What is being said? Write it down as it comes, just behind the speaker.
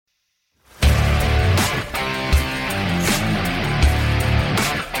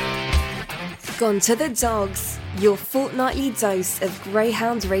Gone to the Dogs, your fortnightly dose of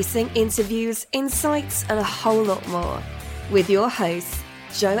greyhound racing interviews, insights, and a whole lot more. With your hosts,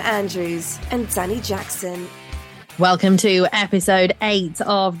 Joe Andrews and Danny Jackson. Welcome to episode 8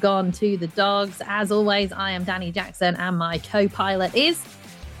 of Gone to the Dogs. As always, I am Danny Jackson and my co-pilot is...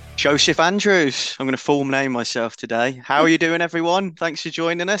 Joseph Andrews. I'm going to full name myself today. How are you doing, everyone? Thanks for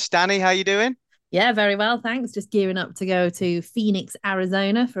joining us. Danny, how you doing? Yeah, very well, thanks. Just gearing up to go to Phoenix,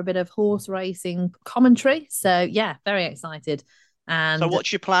 Arizona for a bit of horse racing commentary. So, yeah, very excited. And so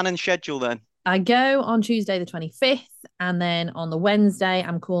what's your plan and schedule then? I go on Tuesday the 25th, and then on the Wednesday,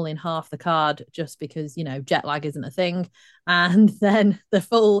 I'm calling half the card just because, you know, jet lag isn't a thing. And then the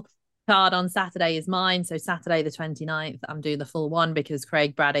full card on Saturday is mine. So Saturday the 29th, I'm doing the full one because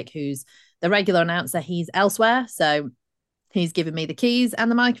Craig Braddock, who's the regular announcer, he's elsewhere. So he's given me the keys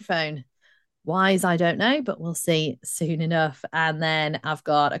and the microphone. Wise, I don't know, but we'll see soon enough. And then I've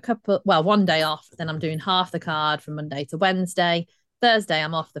got one day off. Then I'm doing half the card from Monday to Wednesday. Thursday,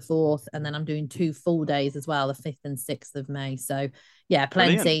 I'm off the 4th, and then I'm doing 2 full days as well, the 5th and 6th of May. So, yeah,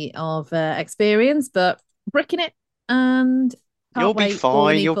 plenty of experience, but bricking it. And you'll be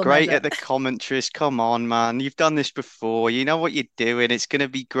fine. You're great at the commentaries. Come on, man. You've done this before. You know what you're doing. It's going to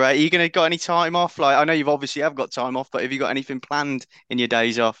be great. Are you going to got any time off? Like, I know you've obviously have got time off, but have you got anything planned in your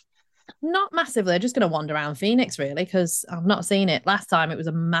days off? Not massively. I'm just going to wander around Phoenix, really, because I've not seen it. Last time it was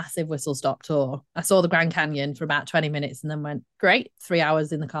a massive whistle-stop tour. I saw the Grand Canyon for about 20 minutes and then went, great, 3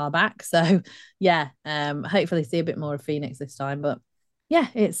 hours in the car back. So, yeah, hopefully see a bit more of Phoenix this time. But, yeah,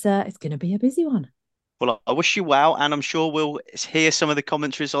 it's going to be a busy one. Well, I wish you well, and I'm sure we'll hear some of the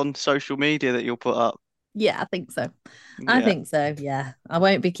commentaries on social media that you'll put up. Yeah, I think so. Yeah. I think so, yeah. I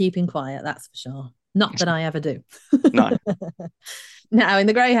won't be keeping quiet, that's for sure. Not that I ever do. No. Now, in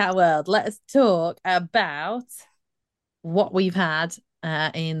the greyhound world, let's talk about what we've had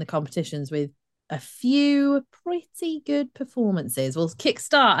in the competitions with a few pretty good performances. We'll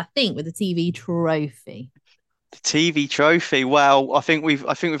kickstart, I think, with the TV trophy. The TV trophy. Well, I think we've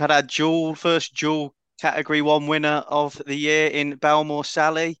had our first dual category 1 winner of the year in Belmore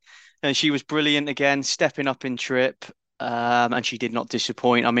Sally, and she was brilliant again, stepping up in trip. And she did not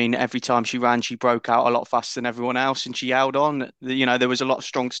disappoint. I mean, every time she ran, she broke out a lot faster than everyone else, and she held on. You know, there was a lot of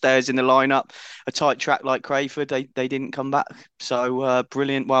strong stayers in the lineup. A tight track like Crayford, they didn't come back. So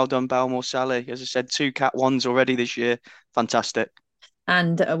brilliant, well done, Belmore Sally. As I said, 2 Cat 1s already this year. Fantastic.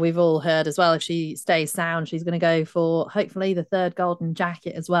 And we've all heard as well, if she stays sound, she's going to go for hopefully the 3rd golden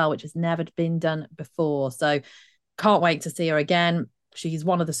jacket as well, which has never been done before. So can't wait to see her again. She's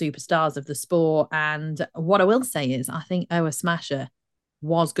one of the superstars of the sport. And what I will say is I think Oa Smasher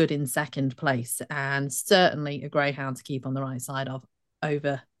was good in 2nd place and certainly a greyhound to keep on the right side of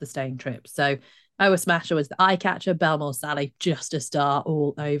over the staying trip. So Oa Smasher was the eye catcher. Belmore Sally, just a star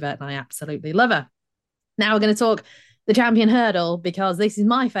all over. And I absolutely love her. Now we're going to talk the champion hurdle because this is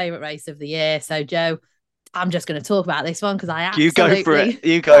my favourite race of the year. So, Joe, I'm just going to talk about this one because I absolutely...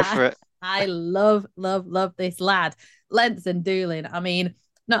 You go for it. I love this lad. Lenson Doolin. I mean,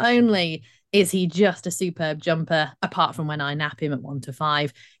 not only is he just a superb jumper, apart from when I nap him at 1 to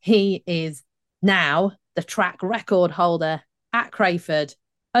 5, he is now the track record holder at Crayford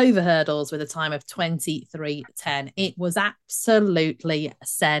over hurdles with a time of 23:10. It was absolutely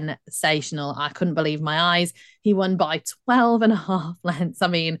sensational. I couldn't believe my eyes. He won by 12.5 lengths. I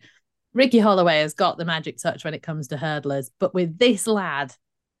mean, Ricky Holloway has got the magic touch when it comes to hurdlers, but with this lad,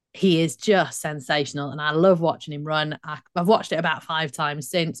 he is just sensational, and I love watching him run. I've watched it about 5 times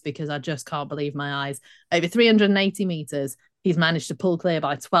since because I just can't believe my eyes. Over 380 metres, he's managed to pull clear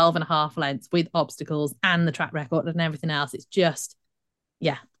by 12.5 lengths with obstacles and the track record and everything else. It's just,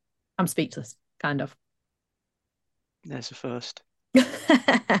 yeah, I'm speechless, kind of. There's a first.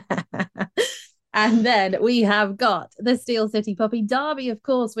 And then we have got the Steel City Puppy Derby, of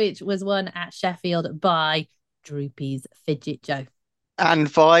course, which was won at Sheffield by Droopy's Fidget Joe.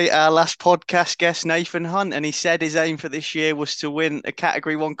 And by our last podcast guest, Nathan Hunt. And he said his aim for this year was to win a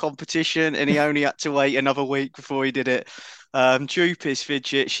Category 1 competition, and he only had to wait another week before he did it. Droopy's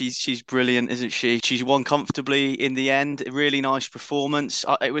Fidget, she's brilliant, isn't she? She's won comfortably in the end. A really nice performance.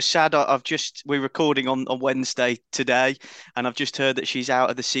 It was sad. We're recording on Wednesday today, and I've just heard that she's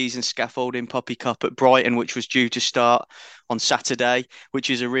out of the season scaffolding Puppy Cup at Brighton, which was due to start on Saturday, which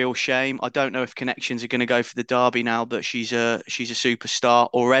is a real shame. I don't know if connections are going to go for the Derby now, but she's a superstar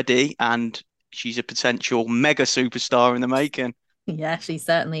already, and she's a potential mega superstar in the making. Yeah, she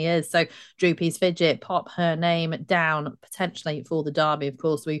certainly is. So Droopy's Fidget, pop her name down potentially for the Derby. Of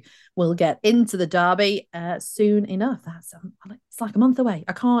course, we will get into the Derby soon enough. It's like a month away.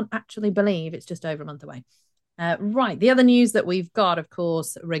 I can't actually believe it's just over a month away. Right. The other news that we've got, of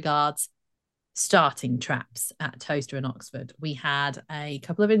course, regards starting traps at Towcester and Oxford. We had a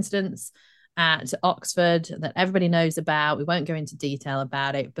couple of incidents at Oxford that everybody knows about. We won't go into detail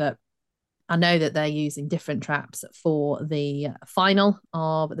about it, but I know that they're using different traps for the final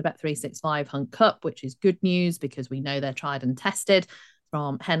of the Bet365 Hunt Cup, which is good news because we know they're tried and tested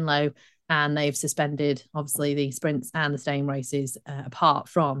from Henlow, and they've suspended, obviously, the sprints and the staying races apart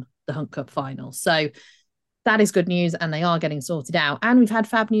from the Hunt Cup final. So that is good news, and they are getting sorted out. And we've had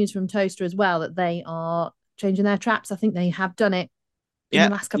fab news from Towcester as well that they are changing their traps. I think they have done it in the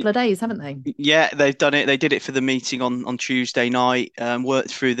last couple of days, haven't they? Yeah, they've done it. They did it for the meeting on Tuesday night,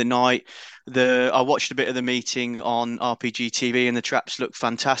 worked through the night. I watched a bit of the meeting on RPG TV, and the traps look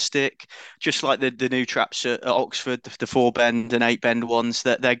fantastic. Just like the new traps at Oxford, the 4-bend and 8-bend ones,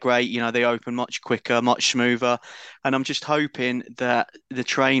 that they're great. You know, they open much quicker, much smoother. And I'm just hoping that the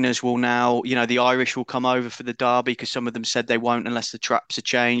trainers will now, you know, the Irish will come over for the Derby, because some of them said they won't unless the traps are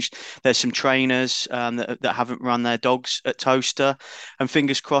changed. There's some trainers that haven't run their dogs at Towcester, and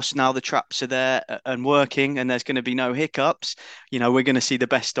fingers crossed now the traps are there and working, and there's going to be no hiccups. You know, we're going to see the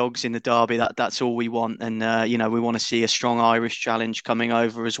best dogs in the Derby. That's all we want. And, you know, we want to see a strong Irish challenge coming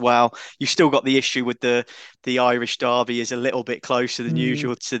over as well. You've still got the issue with the Irish Derby is a little bit closer than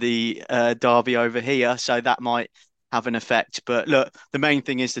usual to the Derby over here. So that might have an effect. But look, the main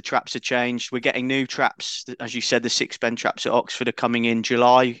thing is the traps are changed. We're getting new traps. As you said, the 6-bend traps at Oxford are coming in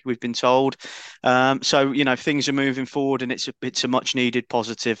July, we've been told. So, you know, things are moving forward, and it's a much needed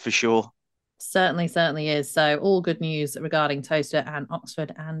positive for sure. Certainly is. So all good news regarding Towcester and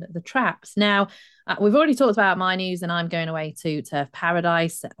Oxford and the traps. Now, we've already talked about my news, and I'm going away to Turf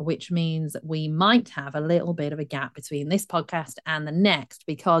Paradise, which means we might have a little bit of a gap between this podcast and the next,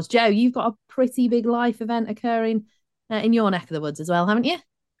 because Joe, you've got a pretty big life event occurring in your neck of the woods as well, haven't you?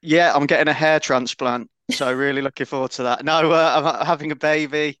 Yeah, I'm getting a hair transplant, so really looking forward to that. No, I'm having a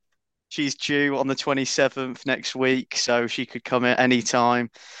baby. She's due on the 27th next week, so she could come at any time.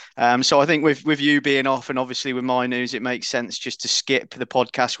 So I think with you being off, and obviously with my news, it makes sense just to skip the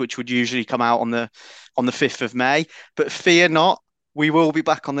podcast, which would usually come out on the 5th of May. But fear not, we will be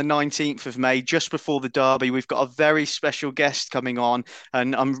back on the 19th of May, just before the Derby. We've got a very special guest coming on,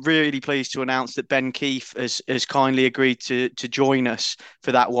 and I'm really pleased to announce that Ben Keefe has kindly agreed to join us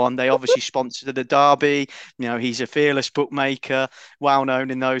for that one. They obviously sponsor the Derby. You know, he's a fearless bookmaker, well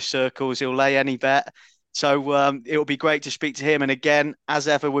known in those circles. He'll lay any bet. So it'll be great to speak to him. And again, as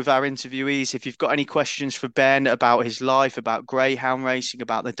ever with our interviewees, if you've got any questions for Ben about his life, about greyhound racing,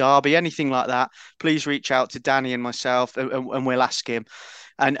 about the Derby, anything like that, please reach out to Danny and myself, and we'll ask him.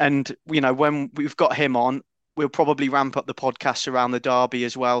 And you know, when we've got him on, we'll probably ramp up the podcasts around the Derby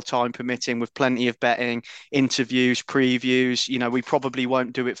as well, time permitting, with plenty of betting, interviews, previews. You know, we probably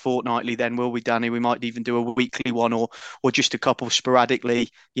won't do it fortnightly then, will we, Danny? We might even do a weekly one, or just a couple sporadically,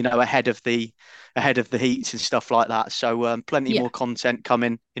 you know, ahead of the heats and stuff like that. So plenty more content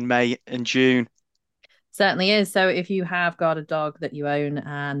coming in May and June. Certainly is. So if you have got a dog that you own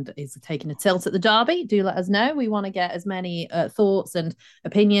and is taking a tilt at the Derby, do let us know. We want to get as many thoughts and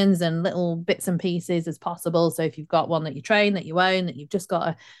opinions and little bits and pieces as possible. So if you've got one that you train, that you own, that you've just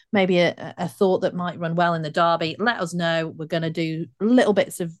got maybe a thought that might run well in the Derby, let us know. We're going to do little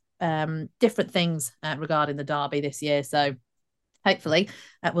bits of different things regarding the Derby this year. So hopefully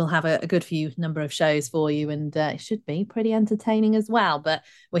we'll have a good few number of shows for you, and it should be pretty entertaining as well. But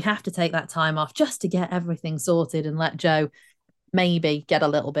we have to take that time off just to get everything sorted and let Joe maybe get a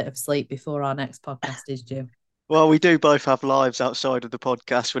little bit of sleep before our next podcast is due. Well, we do both have lives outside of the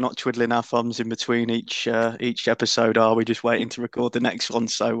podcast. We're not twiddling our thumbs in between each episode, are we? Just waiting to record the next one.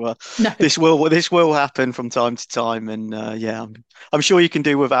 So no. This will happen from time to time, and I'm sure you can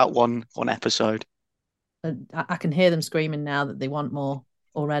do without one episode. I can hear them screaming now that they want more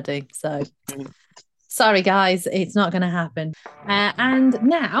already. So sorry, guys, it's not going to happen. And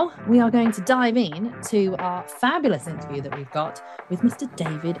now we are going to dive in to our fabulous interview that we've got with Mr.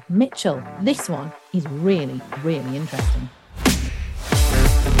 David Mitchell. This one is really, really interesting.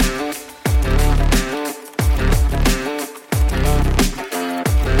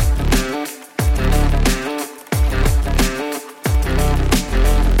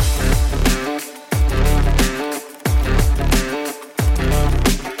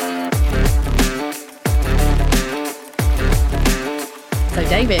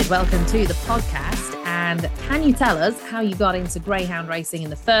 David, welcome to the podcast. And can you tell us how you got into greyhound racing in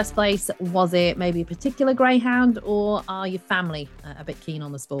the first place? Was it maybe a particular greyhound, or are your family a bit keen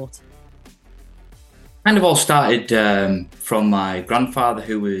on the sport? Kind of all started from my grandfather,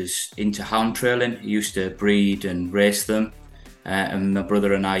 who was into hound trailing. He used to breed and race them, and my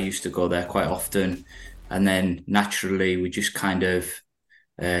brother and I used to go there quite often. And then naturally we just kind of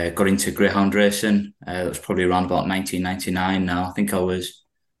got into greyhound racing. That was probably around about 1999 now. I think I was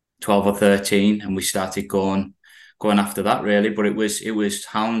 12 or 13, and we started going after that really. But it was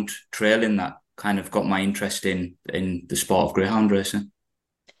hound trailing that kind of got my interest in the sport of greyhound racing.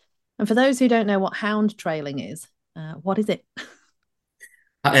 And for those who don't know what hound trailing is, what is it?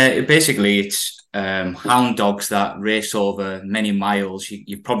 Basically, it's hound dogs that race over many miles.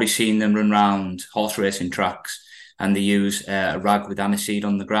 You've probably seen them run around horse racing tracks, and they use a rag with aniseed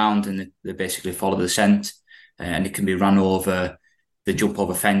on the ground, and they basically follow the scent, and it can be run over. They jump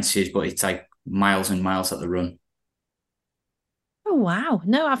over fences, but it's like miles and miles that they run. Oh wow!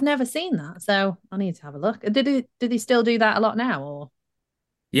 No, I've never seen that, so I need to have a look. Did he still do that a lot now, or?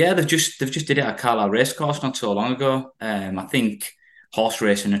 Yeah, they've just did it at Carlisle Racecourse not so long ago. I think horse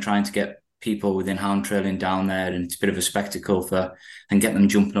racing are trying to get people within hound trailing down there, and it's a bit of a spectacle and get them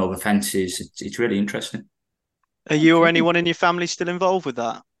jumping over fences. It's really interesting. Are you or anyone in your family still involved with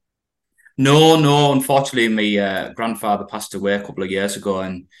that? No. Unfortunately, my grandfather passed away a couple of years ago,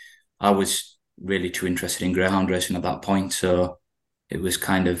 and I was really too interested in greyhound racing at that point, so it was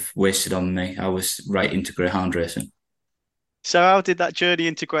kind of wasted on me. I was right into greyhound racing. So how did that journey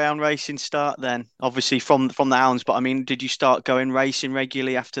into greyhound racing start then? Obviously from the hounds, but I mean, did you start going racing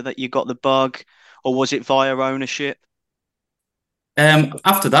regularly after that you got the bug, or was it via ownership?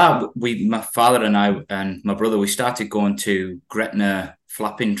 After that, my father and I and my brother, we started going to Gretna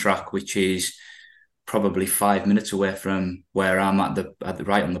Flapping Track, which is probably 5 minutes away from where I'm at the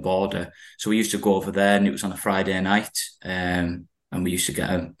right on the border. So we used to go over there, and it was on a Friday night. And we used to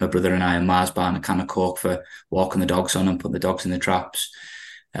get my brother and I a Mars bar and a can of Coke for walking the dogs on and put the dogs in the traps.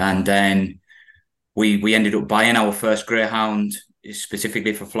 And then we ended up buying our first greyhound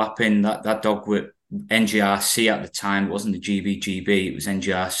specifically for flapping. That dog with NGRC at the time. It wasn't the GBGB, it was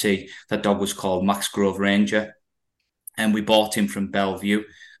NGRC. That dog was called Max Grove Ranger, and we bought him from Bellevue.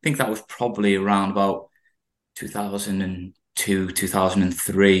 I think that was probably around about 2002,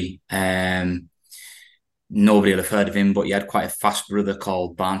 2003. Nobody will have heard of him, but he had quite a fast brother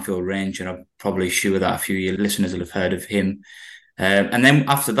called Barnfield Ranger. I'm probably sure that a few of your listeners will have heard of him. And then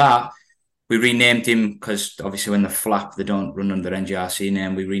after that, we renamed him, because obviously when they flap, they don't run under their NGRC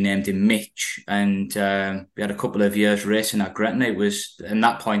name. We renamed him Mitch, and we had a couple of years racing at Gretna. At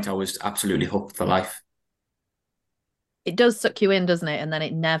that point, I was absolutely hooked for life. It does suck you in, doesn't it? And then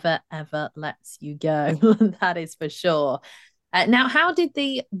it never, ever lets you go. That is for sure. Now, how did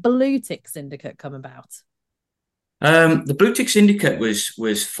the Blue Tick Syndicate come about? The Blue Tick Syndicate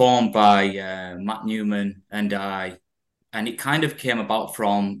was formed by Matt Newman and I, and it kind of came about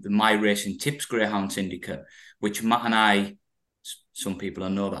from the My Racing Tips Greyhound Syndicate, which Matt and I, some people I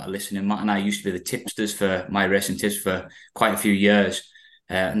know that are listening, Matt and I used to be the tipsters for My Racing Tips for quite a few years,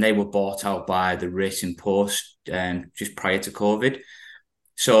 and they were bought out by the Racing Post just prior to COVID.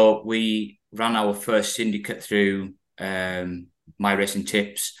 So we ran our first syndicate through My Racing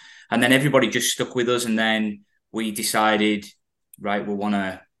Tips, and then everybody just stuck with us, and then we decided, right, we want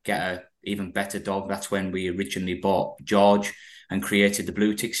to get a even better dog. That's when we originally bought George and created the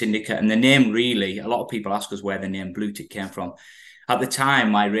Blue Tick Syndicate. And the name, really, a lot of people ask us where the name Blue Tick came from. At the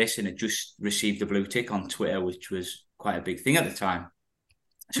time, My Racing had just received the Blue Tick on Twitter, which was quite a big thing at the time.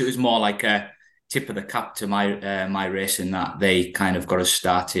 So it was more like a tip of the cap to My Racing that they kind of got us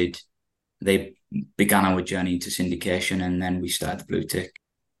started. They began our journey into syndication, and then we started the Blue Tick.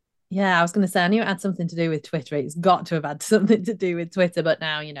 Yeah, I was going to say, I knew it had something to do with Twitter. It's got to have had something to do with Twitter, but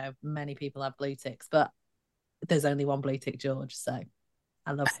now, many people have blue ticks, but there's only one Blue Tick George, so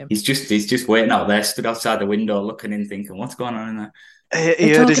I love him. He's just waiting out there, stood outside the window, looking in, thinking, what's going on in there?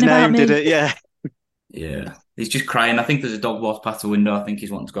 He heard his name, did it? Yeah. Yeah. He's just crying. I think there's a dog walks past the window. I think he's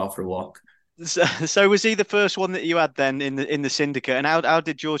wanting to go for a walk. So was he the first one that you had then in the syndicate? And how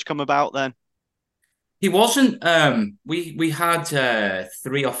did George come about then? He wasn't. We had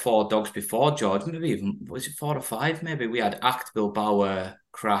 3 or 4 dogs before George. Maybe even, was it 4 or 5? Maybe we had Act, Bilbao,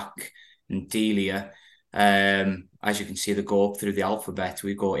 Crack, and Delia. As you can see, they go up through the alphabet.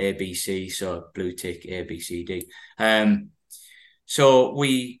 We go A, B, C, so Blue Tick, A, B, C, D. So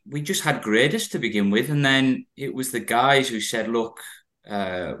we just had graders to begin with, and then it was the guys who said, look,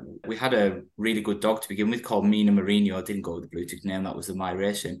 we had a really good dog to begin with called Mina Mourinho. I didn't go with the Blue Tick name, that was the My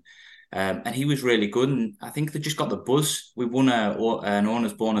Racing. And he was really good, and I think they just got the buzz. We won an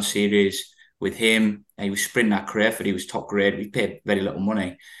owner's bonus series with him. He was sprinting at Crayford. He was top grade. We paid very little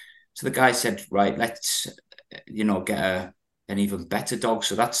money. So the guy said, right, let's get an even better dog.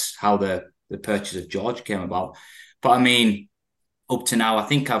 So that's how the purchase of George came about. But I mean, up to now, I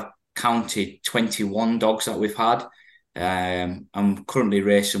think I've counted 21 dogs that we've had. I'm currently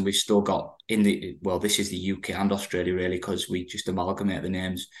racing. We've still got this is the UK and Australia really, because we just amalgamate the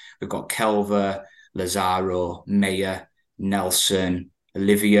names. We've got Kelver, Lazaro, Maya, Nelson,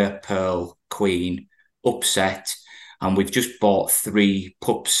 Olivia, Pearl, Queen, Upset, and we've just bought 3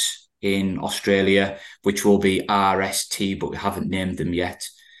 pups in Australia, which will be RST, but we haven't named them yet.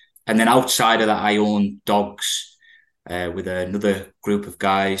 And then outside of that, I own dogs with another group of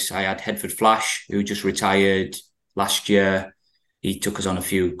guys. I had Headford Flash, who just retired last year. He took us on a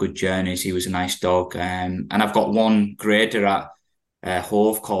few good journeys. He was a nice dog. And I've got one grader at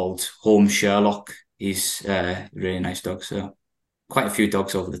Hove called Home Sherlock. He's a really nice dog. So quite a few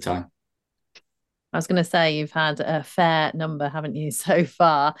dogs over the time. I was going to say you've had a fair number, haven't you, so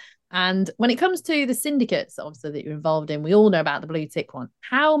far? And when it comes to the syndicates, obviously, that you're involved in, we all know about the Blue Tick one.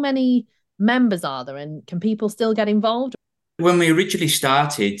 How many members are there, and can people still get involved? When we originally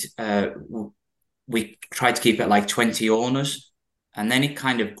started, we tried to keep it like 20 owners, and then it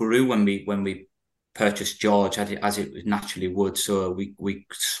kind of grew when we purchased George, as it naturally would. So we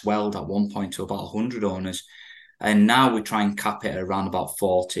swelled at one point to about 100 owners, and now we try and cap it at around about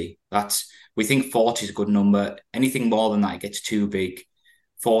 40. We think 40 is a good number. Anything more than that, it gets too big.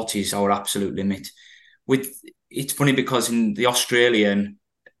 40 is our absolute limit. It's funny because in the Australian,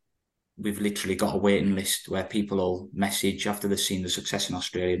 we've literally got a waiting list where people will message after they've seen the success in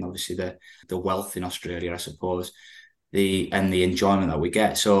Australia, and obviously the wealth in Australia, I suppose, and the enjoyment that we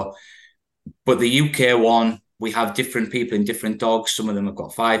get. So, but the UK one, we have different people in different dogs. Some of them have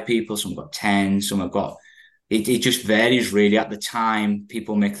got 5 people, some have got 10, some have got. It just varies really. At the time,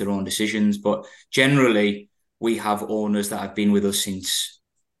 people make their own decisions, but generally, we have owners that have been with us since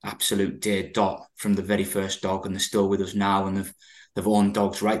absolute day dot, from the very first dog, and they're still with us now, and they've owned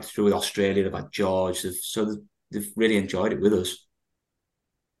dogs right through Australia. They've had George, they've really enjoyed it with us.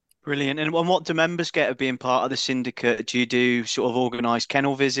 Brilliant. And what do members get of being part of the syndicate? Do you do sort of organised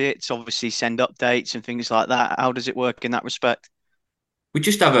kennel visits, obviously send updates and things like that? How does it work in that respect? We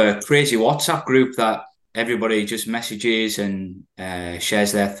just have a crazy WhatsApp group that everybody just messages and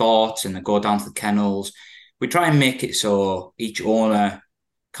shares their thoughts, and they go down to the kennels. We try and make it so each owner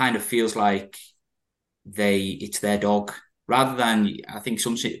kind of feels like it's their dog, rather than, I think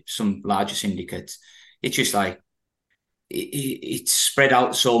some larger syndicates, it's just like it's spread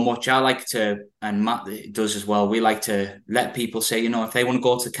out so much. I like to, and Matt does as well, we like to let people say, if they want to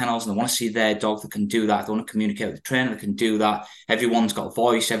go to the kennels and they want to see their dog, they can do that. If they want to communicate with the trainer, they can do that. Everyone's got a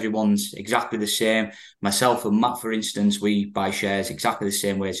voice. Everyone's exactly the same. Myself and Matt, for instance, we buy shares exactly the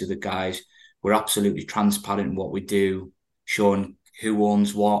same way as the guys. We're absolutely transparent in what we do, showing who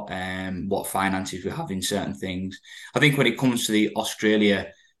owns what finances we have in certain things. I think when it comes to the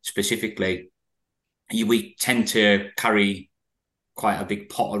Australia specifically, we tend to carry quite a big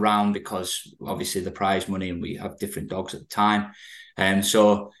pot around because obviously the prize money, and we have different dogs at the time.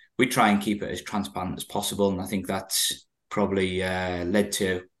 So we try and keep it as transparent as possible. And I think that's probably led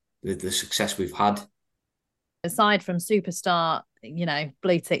to the success we've had. Aside from superstar,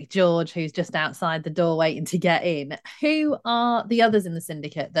 Blue Tick George, who's just outside the door waiting to get in, who are the others in the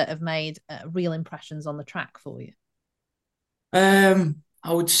syndicate that have made real impressions on the track for you? I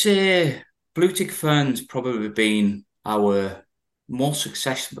would say Blue Tick Fern's probably been our most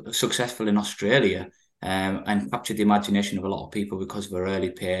successful in Australia, and captured the imagination of a lot of people because of her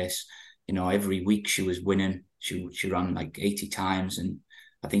early pace. Every week she was winning. She ran like 80 times, and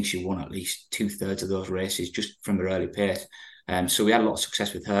I think she won at least 2/3 of those races just from her early pace. So we had a lot of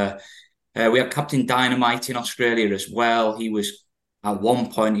success with her. We had Captain Dynamite in Australia as well. At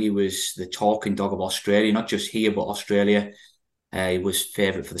one point, he was the talking dog of Australia, not just here, but Australia. He was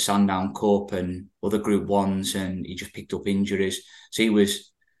favourite for the Sandown Cup and other Group 1s, and he just picked up injuries. So he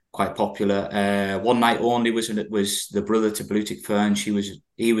was quite popular. One Night Only was the brother to Blue Tick Fern.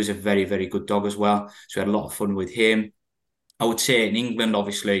 He was a very, very good dog as well. So we had a lot of fun with him. I would say in England,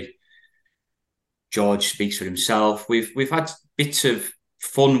 obviously, George speaks for himself. We've had bits of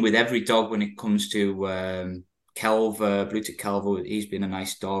fun with every dog when it comes to Kelver, Blue Tick Kelver. He's been a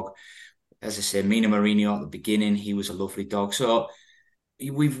nice dog. As I say, Mina Mourinho at the beginning, he was a lovely dog. So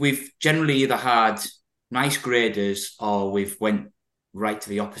we've generally either had nice graders, or we've went right to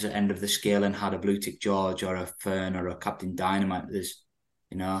the opposite end of the scale and had a Blue Tick George or a Fern or a Captain Dynamite.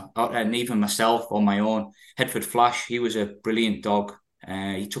 And even myself on my own, Headford Flash, he was a brilliant dog.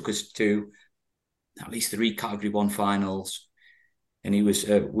 He took us to at least 3 Category 1 finals, and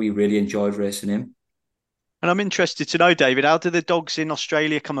we really enjoyed racing him. And I'm interested to know, David, how do the dogs in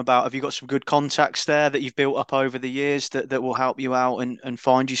Australia come about? Have you got some good contacts there that you've built up over the years that will help you out and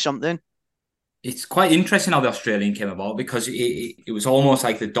find you something? It's quite interesting how the Australian came about, because it was almost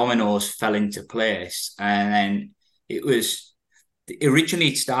like the dominoes fell into place, and then Originally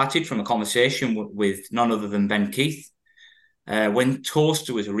it started from a conversation with none other than Ben Keith. When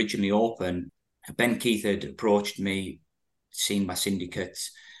Toaster was originally open, Ben Keith had approached me, seen my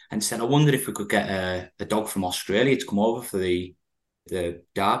syndicates, and said, I wondered if we could get a dog from Australia to come over for the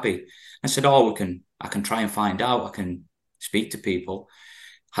Derby. I said, I can try and find out. I can speak to people.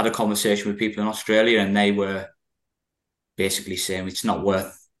 Had a conversation with people in Australia, and they were basically saying it's not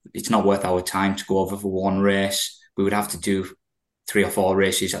worth our time to go over for one race. We would have to do 3 or 4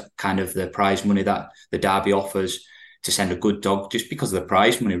 races at kind of the prize money that the Derby offers to send a good dog, just because of the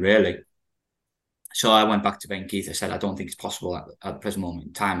prize money, really. So I went back to Ben Keith. I said, I don't think it's possible at the present moment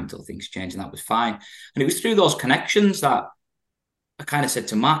in time until things change, and that was fine. And it was through those connections that I kind of said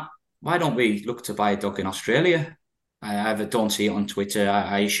to Matt, why don't we look to buy a dog in Australia? I don't see it on Twitter.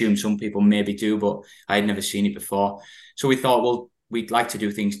 I assume some people maybe do, but I had never seen it before. So we thought, well, we'd like to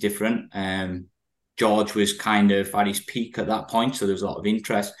do things different. George was kind of at his peak at that point, so there was a lot of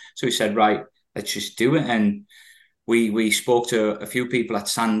interest. So we said, right, let's just do it. And we spoke to a few people at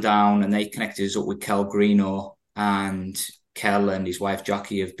Sandown, and they connected us up with Kel Greeno, and Kel and his wife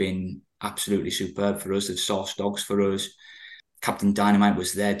Jackie have been absolutely superb for us. They've sourced dogs for us. Captain Dynamite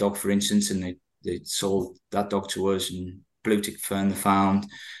was their dog, for instance, and they sold that dog to us, and Blue Tick Fern they found.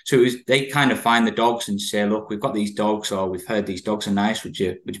 So they kind of find the dogs and say, look, we've got these dogs, or we've heard these dogs are nice. Would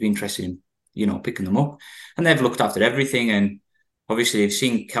you be interested in, picking them up? And they've looked after everything. And obviously they've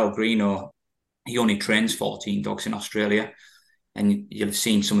seen Kel Greeno. He only trains 14 dogs in Australia. And you'll have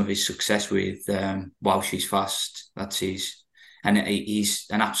seen some of his success with Wow, She's Fast. He's an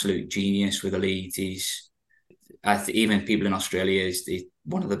absolute genius with a lead. Even people in Australia, is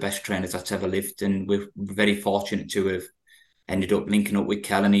one of the best trainers that's ever lived, and we're very fortunate to have ended up linking up with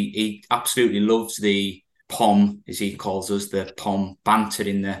Kel, and he absolutely loves the POM, as he calls us, the POM banter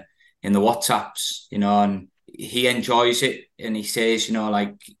in the WhatsApps, and he enjoys it, and he says,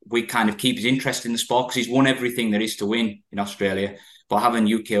 we kind of keep his interest in the sport because he's won everything there is to win in Australia, but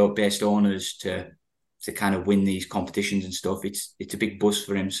having UK-based owners to kind of win these competitions and stuff, it's a big buzz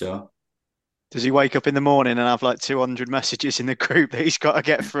for him. So. Does he wake up in the morning and have like 200 messages in the group that he's got to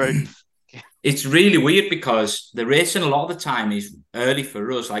get through? It's really weird because the racing a lot of the time is early for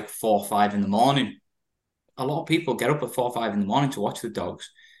us, like 4 or 5 in the morning. A lot of people get up at 4 or 5 in the morning to watch the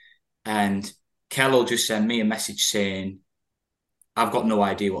dogs. And Kel will just send me a message saying, I've got no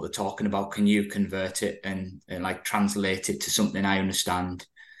idea what they're talking about. Can you convert it and like translate it to something I understand?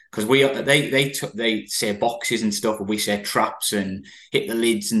 Because they say boxes and stuff, and we say traps and hit the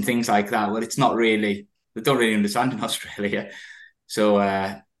lids and things like that. Well, it's not really, they don't really understand in Australia. So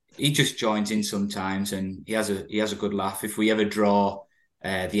he just joins in sometimes, and he has a good laugh. If we ever draw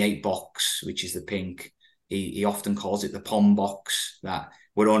the 8 box, which is the pink, he often calls it the POM box. That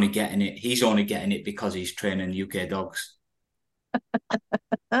we're only getting it. He's only getting it because he's training UK dogs.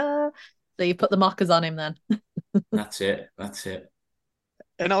 So you put the mockers on him then. That's it.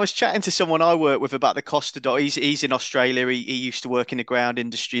 And I was chatting to someone I work with about the Costa dog. He's in Australia. He used to work in the ground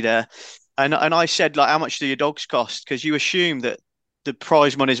industry there. And I said, like, how much do your dogs cost? Because you assume that the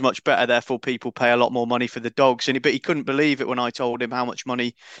prize money is much better, therefore people pay a lot more money for the dogs. But he couldn't believe it when I told him how much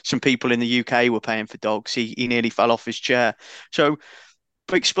money some people in the UK were paying for dogs. He nearly fell off his chair. So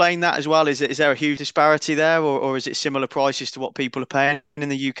explain that as well. Is there a huge disparity there, or is it similar prices to what people are paying in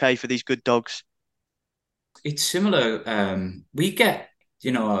the UK for these good dogs? It's similar. We get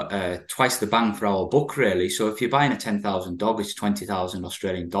twice the bang for our buck, really. So if you're buying a 10,000 dog, it's 20,000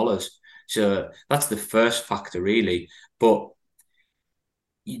 Australian dollars. So that's the first factor, really. But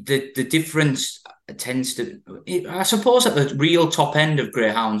the difference tends to, I suppose, at the real top end of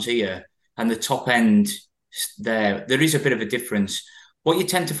greyhounds here and the top end there is a bit of a difference. What you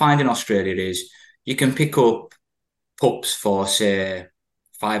tend to find in Australia is you can pick up pups for, say,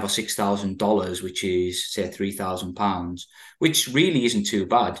 $5,000 or $6,000, which is, say, £3,000, which really isn't too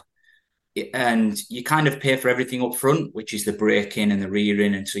bad. And you kind of pay for everything up front, which is the break-in and the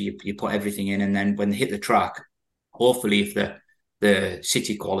rear-in, and so you put everything in, and then when they hit the track, hopefully if the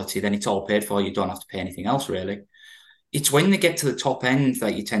city quality, then it's all paid for. You don't have to pay anything else, really. It's when they get to the top end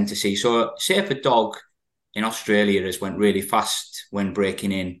that you tend to see. So say if a dog in Australia has went really fast when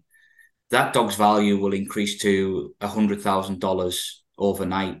breaking in, that dog's value will increase to $100,000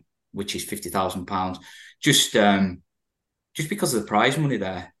 overnight, which is £50,000, just because of the prize money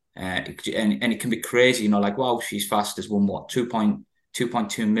there. And it can be crazy, like, Wow, She's Fast has won what,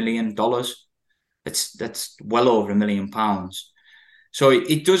 $2.2 million. That's well over £1 million. So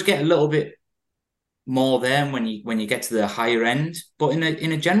it does get a little bit more there when you get to the higher end, but in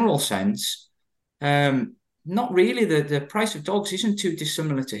a general sense, not really. The price of dogs isn't too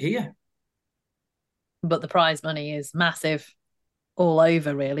dissimilar to here. but the prize money is massive all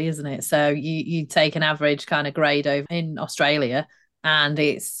over, really, isn't it? So you take an average kind of grade over in Australia, and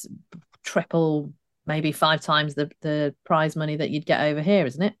it's triple, maybe 5 times the prize money that you'd get over here,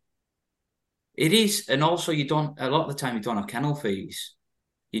 isn't it? It is. And also, a lot of the time, you don't have kennel fees.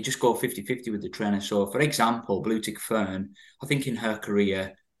 You just go 50-50 with the trainer. So, for example, Blue Tick Fern, I think in her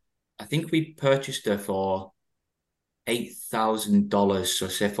career, I think we purchased her for $8,000, so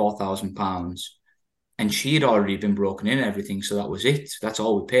say £4,000. And she had already been broken in and everything, so that was it. That's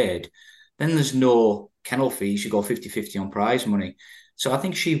all we paid. Then there's no kennel fees. You go 50-50 on prize money. So I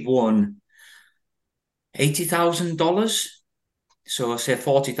think she won $80,000. So I say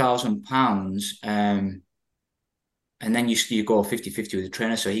 £40,000. And then you go 50-50 with the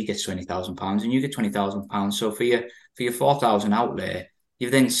trainer, so he gets £20,000 and you get £20,000. So for your £4,000 outlay,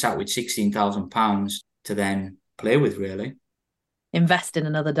 you've then sat with £16,000 to then play with, really. Invest in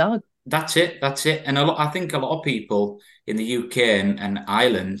another dog. That's it. And I think a lot of people in the UK and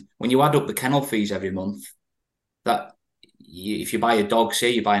Ireland, when you add up the kennel fees every month, if you buy a dog, say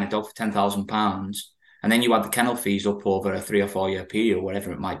you're buying a dog for £10,000, and then you add the kennel fees up over a 3 or 4 year period, or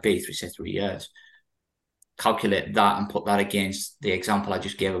whatever it might be, 3 years, calculate that and put that against the example I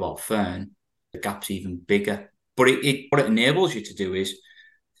just gave about Fern, the gap's even bigger. But what it enables you to do is,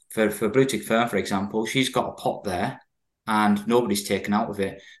 for Blue Tick Fern, for example, she's got a pot there, and nobody's taken out of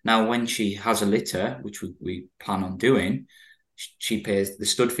it. Now, when she has a litter, which we plan on doing, she pays, the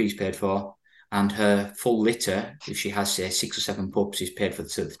stud fee's paid for, and her full litter, if she has, say, 6 or 7 pups, is paid for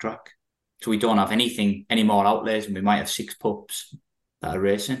the track. So we don't have any more outlays, and we might have 6 pups that are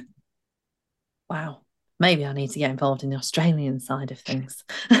racing. Wow. Maybe I need to get involved in the Australian side of things.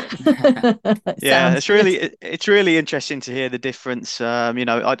 Yeah, it's really interesting to hear the difference. I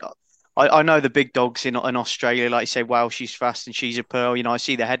know the big dogs in Australia, like you say, wow, she's fast and she's a pearl. I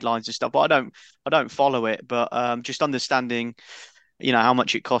see the headlines and stuff, but I don't follow it. But just understanding, how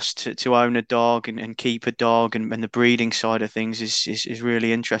much it costs to own a dog and keep a dog and the breeding side of things is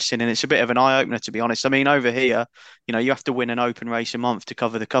really interesting. And it's a bit of an eye opener, to be honest. I mean, over here, you have to win an open race a month to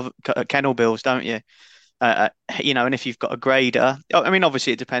cover the kennel bills, don't you? And if you've got a grader, I mean,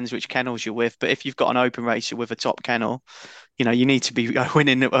 obviously it depends which kennels you're with, but if you've got an open racer with a top kennel, you need to be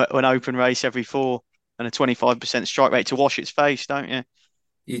winning an open race every 4 and a 25% strike rate to wash its face, don't you?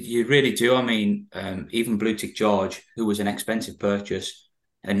 You really do. I mean, even Blue Tick George, who was an expensive purchase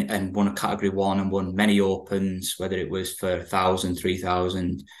and won a Category 1 and won many opens, whether it was for 1,000,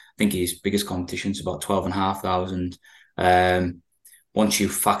 3,000. I think his biggest competition's about 12,500. Once you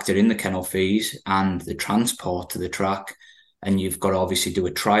factor in the kennel fees and the transport to the track, and you've got to obviously do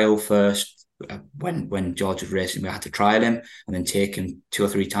a trial first. When George was racing, we had to trial him and then take him 2 or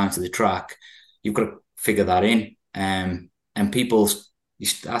 3 times to the track. You've got to figure that in. And people,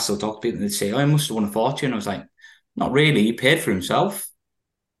 I still talk to people and they say, "Oh, he must have won a fortune." I was like, not really. He paid for himself.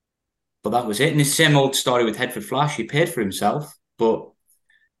 But that was it. And it's the same old story with Headford Flash. He paid for himself, but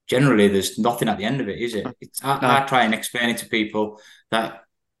generally there's nothing at the end of it, is it? I try and explain it to people that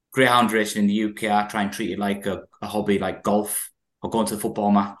greyhound racing in the UK, I try and treat it like a hobby, like golf or going to the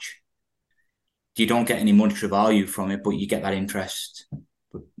football match. You don't get any monetary value from it, but you get that interest.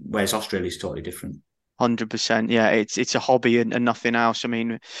 Whereas Australia is totally different. 100%. Yeah, it's a hobby and nothing else. I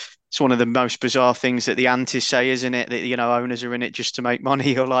mean, it's one of the most bizarre things that the antis say, isn't it? That owners are in it just to make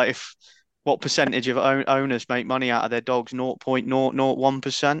money. Or like, what percentage of owners make money out of their dogs?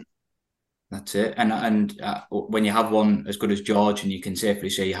 0.001%. That's it. And when you have one as good as George, and you can safely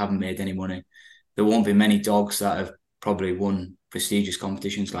say you haven't made any money, there won't be many dogs that have probably won prestigious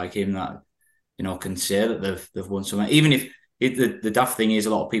competitions like him that can say that they've won something. Even if the daft thing is, a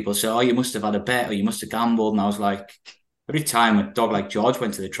lot of people say, "Oh, you must have had a bet or you must have gambled," and I was like, every time a dog like George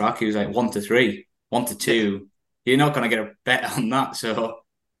went to the track, he was like 1 to 3, 1 to 2. You're not going to get a bet on that, so.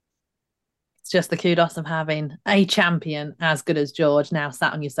 It's just the kudos of having a champion as good as George now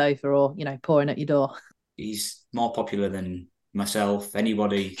sat on your sofa or, pouring at your door. He's more popular than myself,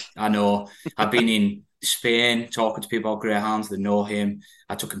 anybody I know. I've been in Spain talking to people about greyhounds that know him.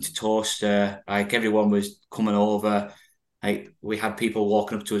 I took him to Toaster. Like, everyone was coming over. Like, we had people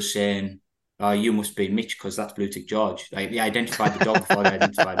walking up to us saying, "Oh, you must be Mitch because that's Blue Tick George." Like, they identified the dog before they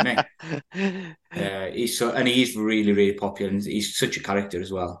identified me. He's really, really popular, and he's such a character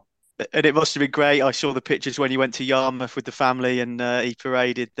as well. And it must have been great. I saw the pictures when you went to Yarmouth with the family and he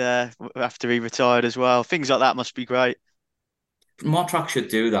paraded there after he retired as well. Things like that must be great. More tracks should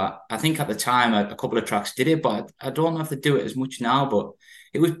do that. I think at the time a couple of tracks did it, but I don't know if they do it as much now. But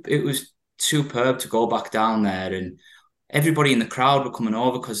it was superb to go back down there, and everybody in the crowd were coming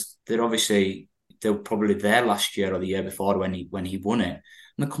over because they were probably there last year or the year before when he won it.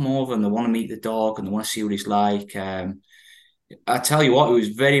 they come over and they want to meet the dog and they want to see what he's like. I tell you what, it was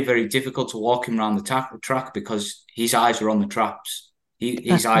very, very difficult to walk him around the track because his eyes were on the traps.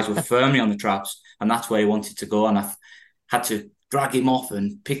 His eyes were firmly on the traps, and that's where he wanted to go. And I had to drag him off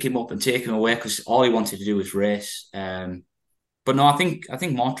and pick him up and take him away because all he wanted to do was race. But no, I think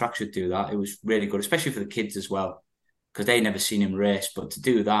more tracks should do that. It was really good, especially for the kids as well, because they never seen him race. But to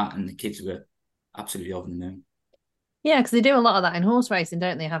do that, and the kids were absolutely over the moon. Yeah, because they do a lot of that in horse racing,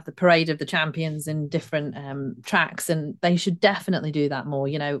 don't they? Have the parade of the champions in different tracks, and they should definitely do that more.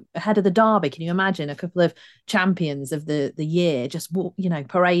 You know, ahead of the Derby, can you imagine a couple of champions of the year just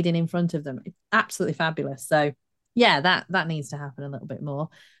parading in front of them? It's absolutely fabulous. So yeah, that needs to happen a little bit more.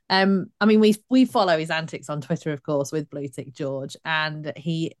 I mean, we follow his antics on Twitter, of course, with Blue Tick George, and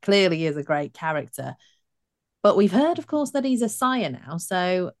he clearly is a great character. But we've heard, of course, that he's a sire now.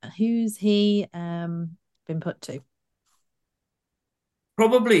 So who's he been put to?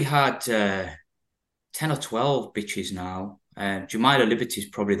 Probably had 10 or 12 bitches now. Jumeirah Liberty is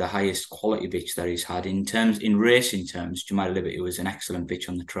probably the highest quality bitch that he's had in racing terms. Jumeirah Liberty was an excellent bitch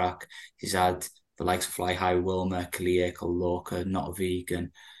on the track. He's had the likes of Fly High Wilma, Kalia, Loca, Not a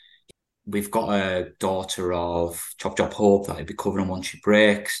Vegan. We've got a daughter of Chop Chop Hope that he'll be covering once she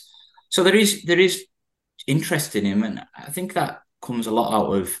breaks. So there is interest in him, and I think that comes a lot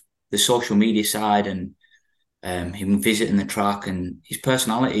out of the social media side and him visiting the track and his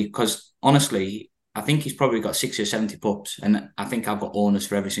personality. Because honestly, I think he's probably got 60 or 70 pups, and I think I've got owners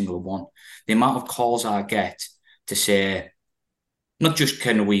for every single one. The amount of calls I get to say, not just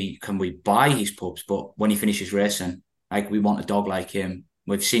can we buy his pups, but when he finishes racing, like, we want a dog like him.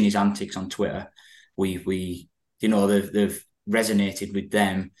 We've seen his antics on Twitter. They've resonated with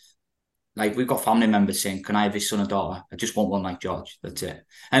them. Like, we've got family members saying, "Can I have his son or daughter? I just want one like George." That's it.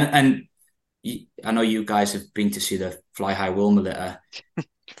 And I know you guys have been to see the Fly High Wilma litter.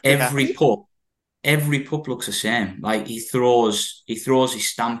 Every pup looks the same. Like, he throws his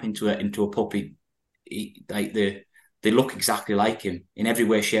stamp into a puppy. They look exactly like him in every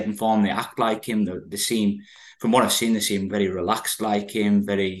way, shape, and form. They act like him. They seem, from what I've seen, they seem very relaxed like him.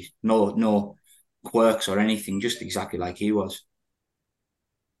 Very no quirks or anything. Just exactly like he was.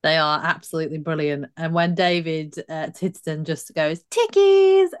 They are absolutely brilliant. And when David Tidston just goes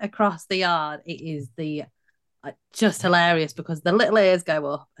tickies across the yard, it is just hilarious because the little ears go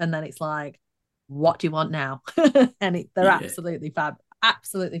up and then it's like, what do you want now? And they're absolutely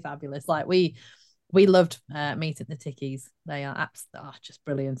fabulous. Like, we loved meeting the tickies. They are just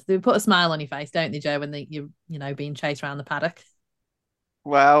brilliant. They put a smile on your face, don't they, Joe, when you're being chased around the paddock?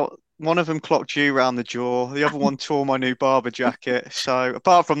 Well, one of them clocked you round the jaw. The other one tore my new Barber jacket. So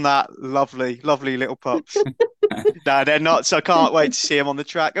apart from that, lovely little pups. No, they're not. So I can't wait to see them on the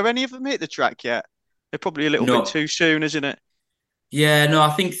track. Have any of them hit the track yet? They're probably a little bit too soon, isn't it? Yeah, no,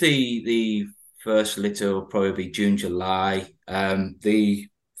 I think the first litter will probably be June, July. The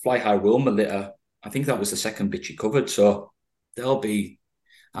Fly High Wilma litter, I think that was the second bitch you covered. So they'll be,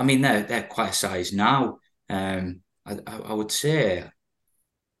 I mean, they're quite a size now. I would say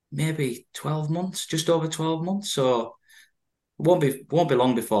maybe 12 months, just over 12 months. So it won't be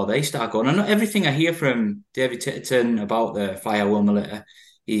long before they start going. And everything I hear from David Titterton about the Fly High Wilma litter,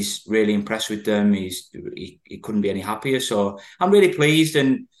 he's really impressed with them. He couldn't be any happier. So I'm really pleased.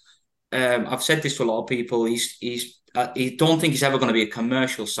 And I've said this to a lot of people. I don't think he's ever going to be a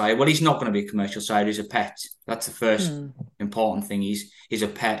commercial side. Well, he's not going to be a commercial side. He's a pet. That's the first important thing. He's a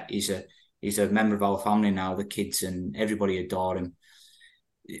pet. He's a member of our family now. The kids and everybody adore him.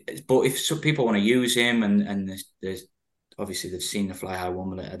 But if some people want to use him, and there's obviously they've seen the Fly High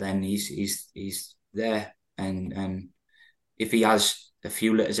Wilma litter, then he's there. And if he has a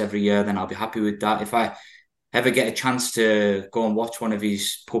few litters every year, then I'll be happy with that. If I ever get a chance to go and watch one of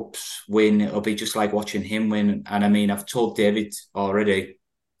his pups win, it'll be just like watching him win. And I mean, I've told David already,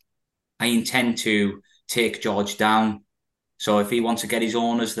 I intend to take George down. So if he wants to get his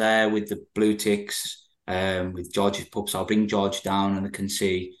owners there with the blue ticks, with George's pups, I'll bring George down and they can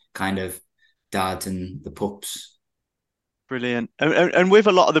see kind of Dad and the pups. Brilliant. And with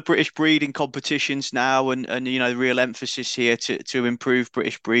a lot of the British breeding competitions now and the real emphasis here to improve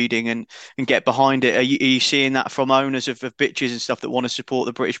British breeding and get behind it, are you seeing that from owners of bitches and stuff that want to support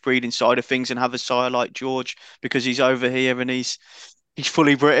the British breeding side of things and have a sire like George because he's over here and he's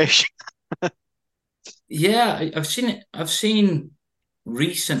fully British? Yeah, I've seen it. I've seen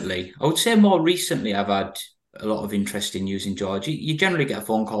recently, I would say more recently, I've had a lot of interest in using George. You generally get a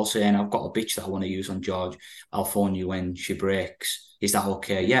phone call saying, "I've got a bitch that I want to use on George. I'll phone you when she breaks. Is that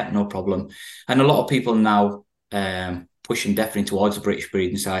okay?" Yeah, no problem. And a lot of people now pushing definitely towards the British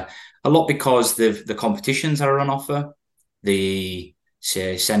breeding side. A lot because the competitions are on offer. The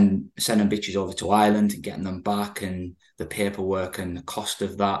say sending bitches over to Ireland and getting them back, and the paperwork and the cost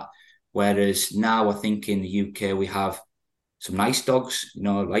of that. Whereas now I think in the UK we have some nice dogs,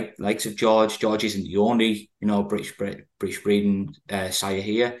 like likes of George. George isn't the only, British breeding sire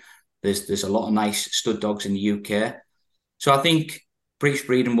here. There's a lot of nice stud dogs in the UK. So I think British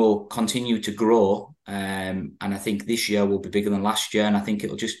breeding will continue to grow, and I think this year will be bigger than last year, and I think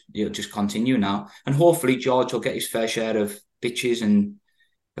it'll just continue now. And hopefully George will get his fair share of bitches and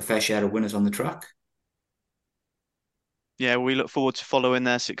a fair share of winners on the track. Yeah, we look forward to following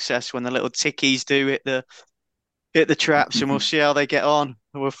their success when the little tickies do hit the traps, and we'll see how they get on.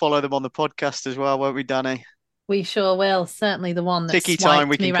 We'll follow them on the podcast as well, won't we, Danny? We sure will. Certainly the one that Ticky swiped time,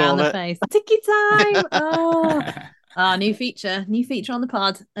 we me can around call the it. face. Ticky time. Oh, new feature on the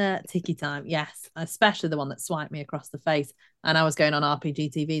pod. Ticky time. Yes, especially the one that swiped me across the face. And I was going on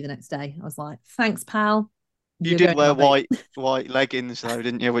RPG TV the next day. I was like, thanks, pal. You did wear white leggings though,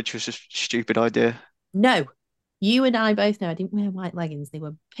 didn't you? Which was a stupid idea. No, you and I both know I didn't wear white leggings. They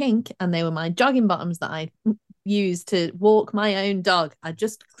were pink, and they were my jogging bottoms that I used to walk my own dog. I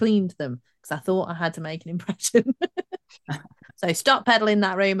just cleaned them because I thought I had to make an impression. So stop peddling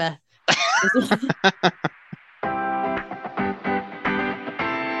that rumour.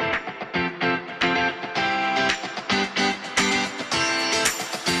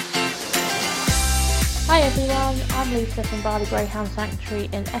 Hi everyone, I'm Lisa from Barley Greyhound Sanctuary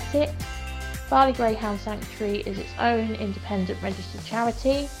in Essex. Barley Greyhound Sanctuary is its own independent registered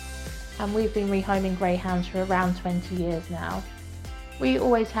charity, and we've been rehoming greyhounds for around 20 years now. We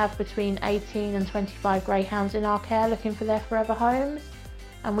always have between 18 and 25 greyhounds in our care looking for their forever homes,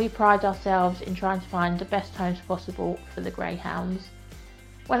 and we pride ourselves in trying to find the best homes possible for the greyhounds.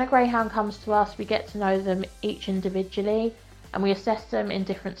 When a greyhound comes to us, we get to know them each individually, and we assess them in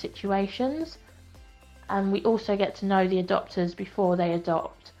different situations. And we also get to know the adopters before they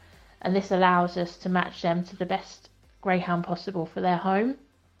adopt, and this allows us to match them to the best greyhound possible for their home.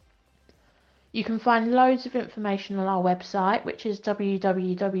 You can find loads of information on our website, which is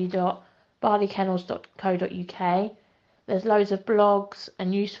www.barleykennels.co.uk. There's loads of blogs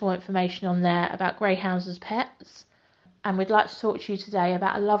and useful information on there about greyhounds as pets. And we'd like to talk to you today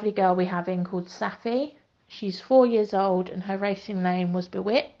about a lovely girl we have in called Safi. She's 4 years old and her racing name was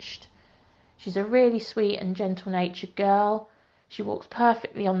Bewitched. She's a really sweet and gentle-natured girl. She walks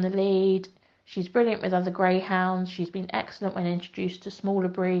perfectly on the lead. She's brilliant with other greyhounds. She's been excellent when introduced to smaller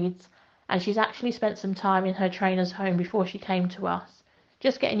breeds. And she's actually spent some time in her trainer's home before she came to us,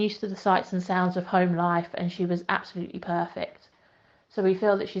 just getting used to the sights and sounds of home life, and she was absolutely perfect. So we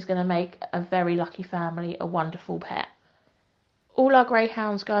feel that she's going to make a very lucky family a wonderful pet. All our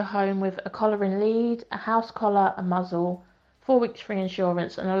greyhounds go home with a collar and lead, a house collar, a muzzle, 4 weeks free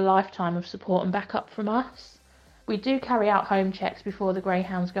insurance, and a lifetime of support and backup from us. We do carry out home checks before the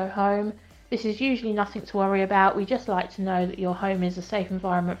greyhounds go home. This is usually nothing to worry about. We just like to know that your home is a safe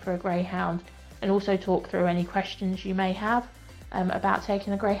environment for a greyhound, and also talk through any questions you may have about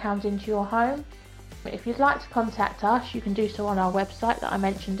taking a greyhound into your home. If you'd like to contact us, you can do so on our website that I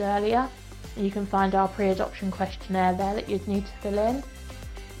mentioned earlier, and you can find our pre-adoption questionnaire there that you'd need to fill in.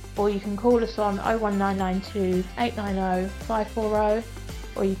 Or you can call us on 01992 890 540,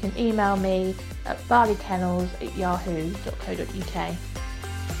 or you can email me at barleykennels@yahoo.co.uk.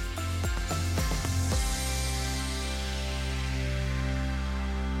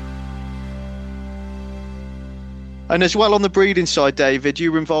 And as well on the breeding side, David,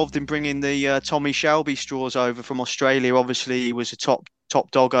 you were involved in bringing the Tommy Shelby straws over from Australia. Obviously, he was a top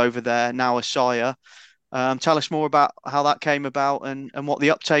dog over there, now a sire. Tell us more about how that came about and what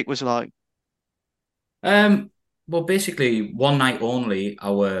the uptake was like. Well, basically, One Night Only,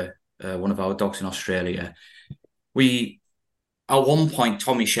 our one of our dogs in Australia, at one point,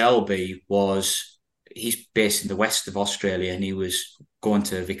 Tommy Shelby he's based in the west of Australia, and he was going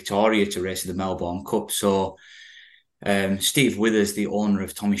to Victoria to race in the Melbourne Cup. So Steve Withers, the owner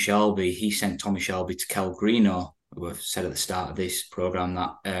of Tommy Shelby, he sent Tommy Shelby to Kel Greeno, who I've said at the start of this programme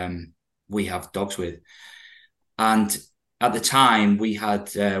that we have dogs with. And at the time, we had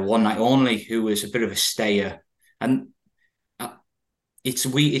One Night Only, who was a bit of a stayer. And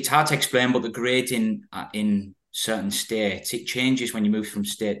it's hard to explain, but the grading in certain states, it changes when you move from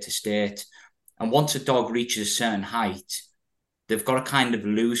state to state. And once a dog reaches a certain height, they've got to kind of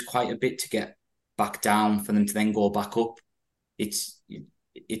lose quite a bit to get back down for them to then go back up. It's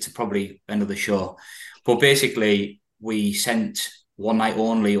probably another show. But basically, we sent One Night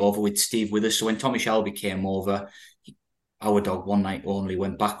Only over with Steve Withers. So when Tommy Shelby came over, our dog One Night Only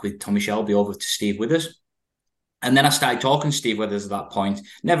went back with Tommy Shelby over to Steve Withers. And then I started talking to Steve Withers at that point.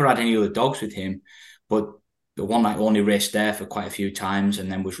 Never had any other dogs with him, but the one that only raced there for quite a few times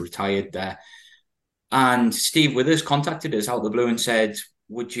and then was retired there. And Steve Withers contacted us out of the blue and said,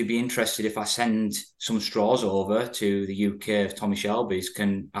 would you be interested if I send some straws over to the UK of Tommy Shelby's?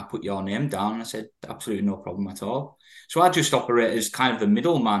 Can I put your name down? And I said, absolutely no problem at all. So I just operate as kind of the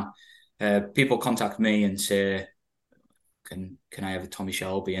middleman. People contact me and say, can I have a Tommy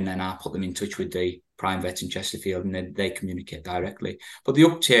Shelby? And then I put them in touch with the prime vets in Chesterfield, and then they communicate directly. But the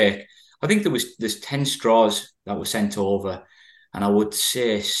uptake, I think there's 10 straws that were sent over, and I would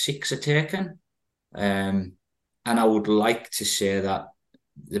say 6 are taken. And I would like to say that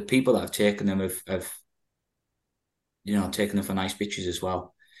the people that have taken them have taken them for nice pictures as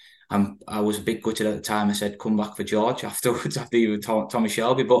well. I was a bit gutted at the time. I said, come back for George afterwards, after you were Tommy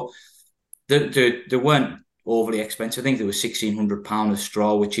Shelby. But they weren't overly expensive. I think there was £1,600 of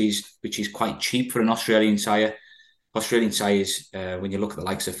straw, which is quite cheap for an Australian sire. Australian sires, when you look at the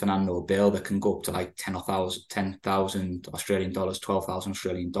likes of Fernando Bale, they can go up to like 10,000 Australian dollars, 12,000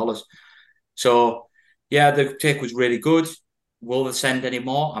 Australian dollars. So, yeah, the take was really good. Will they send any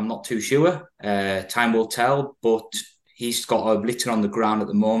more? I'm not too sure. Time will tell, but he's got a litter on the ground at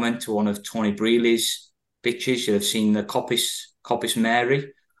the moment to one of Tony Brealey's bitches. You'll have seen the Coppice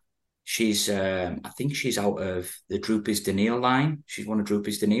Mary. She's, I think she's out of the Droopers Daniil line. She's one of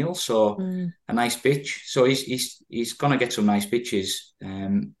Droopers Daniil, so a nice bitch. So he's gonna get some nice bitches,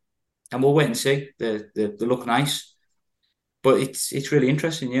 and we'll wait and see. They look nice, but it's really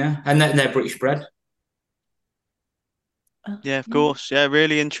interesting, yeah. And they're British bred. Yeah, of course. Yeah,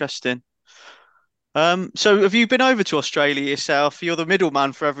 really interesting. So have you been over to Australia yourself? You're the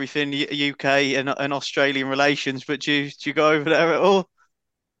middleman for everything UK and Australian relations, but do you go over there at all?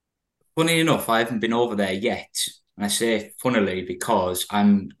 Funny enough, I haven't been over there yet. And I say funnily because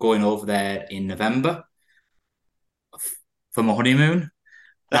I'm going over there in November for my honeymoon.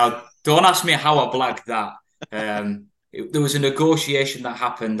 Now, don't ask me how I blagged that. There was a negotiation that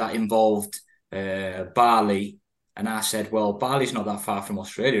happened that involved Bali. And I said, well, Bali's not that far from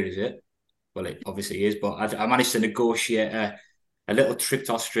Australia, is it? Well, it obviously is, but I managed to negotiate a little trip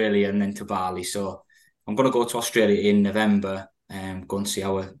to Australia and then to Bali. So I'm going to go to Australia in November and go and see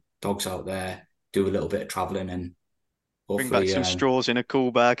our dogs out there, do a little bit of travelling, and hopefully... Bring back some straws in a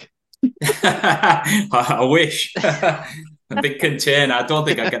cool bag. I wish. A big container. I don't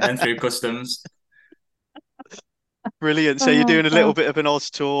think I get them through customs. Brilliant. So you're doing a little bit of an Oz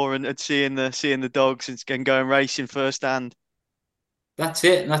tour and seeing the dogs and going racing firsthand. That's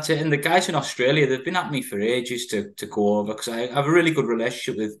it. And the guys in Australia, they've been at me for ages to go over because I have a really good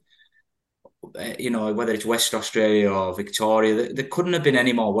relationship with, whether it's West Australia or Victoria. They couldn't have been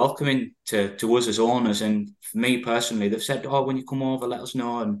any more welcoming to us as owners. And for me personally, they've said, oh, when you come over, let us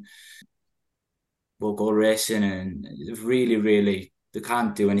know and we'll go racing. And really, really, they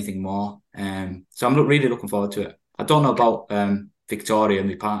can't do anything more. So I'm really looking forward to it. I don't know about Victoria,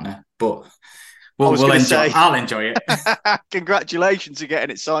 my partner, but I'll enjoy it. Congratulations for getting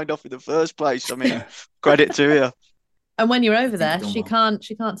it signed off in the first place. I mean, credit to you. And when you're over there, she can't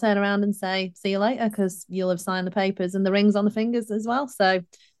turn around and say, see you later, because you'll have signed the papers and the rings on the fingers as well. So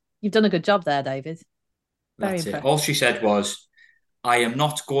you've done a good job there, David. Very impressive. All she said was, I am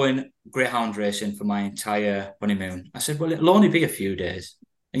not going greyhound racing for my entire honeymoon. I said, well, it'll only be a few days.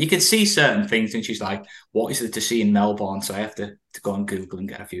 And you can see certain things. And she's like, what is there to see in Melbourne? So I have to go on Google and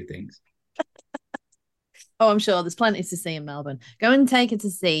get a few things. Oh, I'm sure there's plenty to see in Melbourne. Go and take her to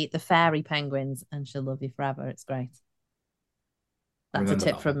see the fairy penguins and she'll love you forever. It's great. That's a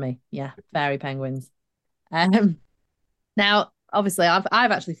tip from me. Yeah, fairy penguins. Now, obviously, I've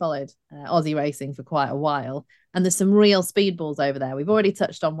actually followed Aussie racing for quite a while, and there's some real speedballs over there. We've already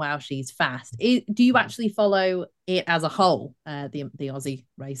touched on Wow, She's Fast. Do you actually follow it as a whole, the Aussie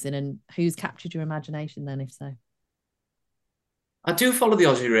racing, and who's captured your imagination then, if so? I do follow the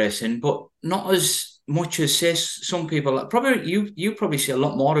Aussie racing, but not as much as say some people. Probably you probably see a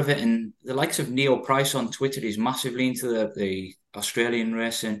lot more of it, and the likes of Neil Price on Twitter is massively into the Australian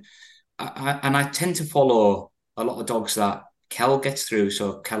racing. I tend to follow a lot of dogs that Kel gets through.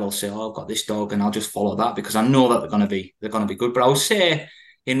 So Kel will say, "Oh, I've got this dog," and I'll just follow that because I know that they're going to be good. But I would say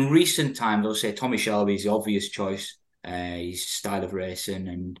in recent times, I would say Tommy Shelby is the obvious choice. His style of racing,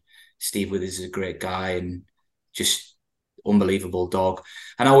 and Steve Withers is a great guy and just unbelievable dog.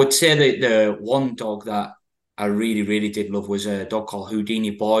 And I would say that the one dog that I really, really did love was a dog called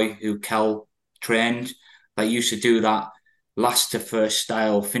Houdini Boy, who Kel trained, that used to do that last to first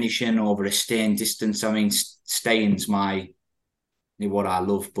style finishing over a staying distance. I mean, staying's what I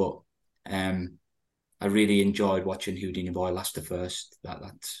love, but I really enjoyed watching Houdini Boy last to first.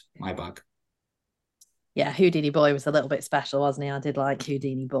 That's my bag. Yeah, Houdini Boy was a little bit special, wasn't he? I did like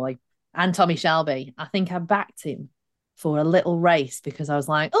Houdini Boy. and Tommy Shelby. I think I backed him for a little race because I was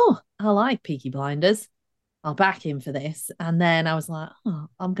like, oh, I like Peaky Blinders. I'll back him for this. And then I was like, oh,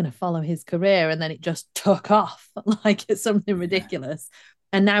 I'm going to follow his career. And then it just took off like it's something ridiculous.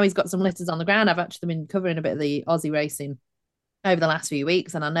 And now he's got some litters on the ground. I've actually been covering a bit of the Aussie racing over the last few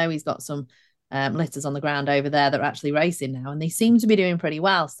weeks. And I know he's got some litters on the ground over there that are actually racing now. And they seem to be doing pretty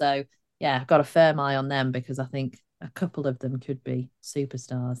well. So, yeah, I've got a firm eye on them because I think a couple of them could be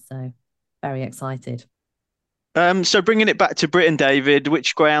superstars. So, very excited. So bringing it back to Britain, David,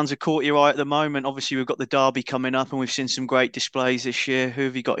 which grounds have caught your eye at the moment? Obviously, we've got the Derby coming up and we've seen some great displays this year. Who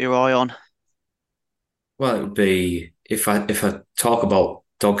have you got your eye on? Well, it would be if I talk about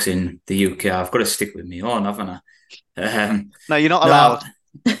dogs in the UK, I've got to stick with me on, haven't I? No, you're not allowed.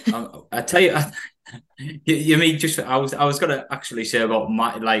 I tell you, you mean just I was going to actually say about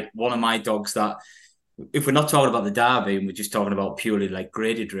one of my dogs that if we're not talking about the Derby and we're just talking about purely like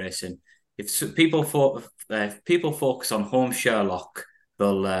graded racing, if people focus on Home Sherlock,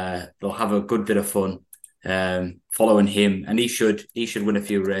 they'll have a good bit of fun following him, and he should win a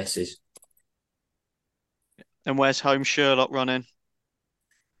few races. And where's Home Sherlock running?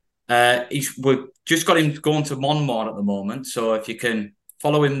 We've just got him going to Monmouth at the moment, so if you can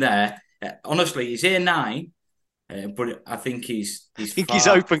follow him there. Honestly, he's A9, but I think he's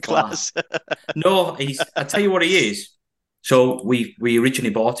open class. No, I tell you what he is. So we originally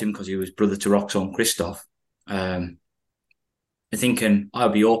bought him because he was brother to Roxanne Christoph. Thinking I'll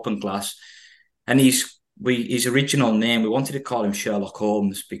be open class, and his original name we wanted to call him Sherlock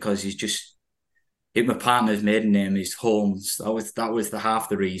Holmes because my partner's maiden name is Holmes. That was the half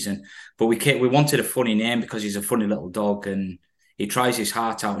the reason. But we wanted a funny name because he's a funny little dog and he tries his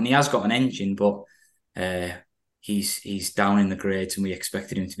heart out, and he has got an engine, but he's down in the grades, and we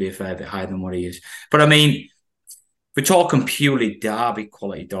expected him to be a fair bit higher than what he is. But I mean, we're talking purely Derby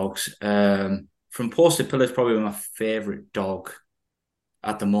quality dogs. From Posted Pillars, probably my favourite dog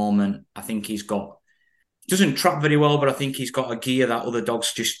at the moment. I think doesn't trap very well, but I think he's got a gear that other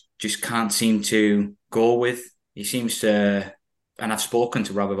dogs just can't seem to go with. He seems to, and I've spoken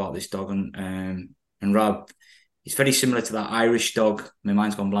to Rab about this dog, and Rab, he's very similar to that Irish dog. My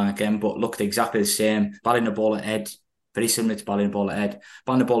mind's gone blank again, but looked exactly the same. Ballinabola Ed, very similar to Ballinabola Ed.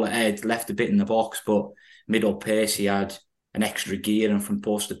 Ballinabola Ed left a bit in the box, but middle pace, he had an extra gear, and from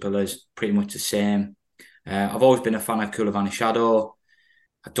Posted Pillars, pretty much the same. I've always been a fan of Coolavani Shadow.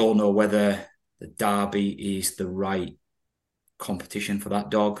 I don't know whether the Derby is the right competition for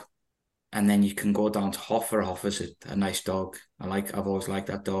that dog. And then you can go down to Hoffer. Hoffer's a nice dog. I've always liked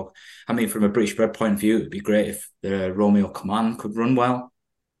that dog. I mean, from a British bred point of view, it'd be great if the Romeo Command could run well.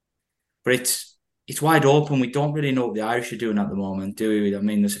 But it's wide open. We don't really know what the Irish are doing at the moment, do we? I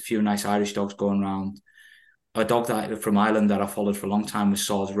mean, there's a few nice Irish dogs going around. A dog from Ireland that I followed for a long time was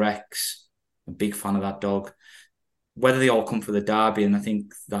Swords Rex. I'm a big fan of that dog. Whether they all come for the Derby, and I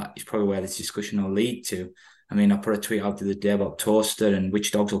think that is probably where this discussion will lead to. I mean, I put a tweet out the other day about Toaster and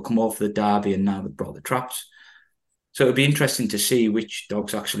which dogs will come over for the Derby, and now they've brought the traps. So it'll be interesting to see which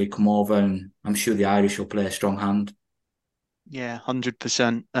dogs actually come over, and I'm sure the Irish will play a strong hand. Yeah,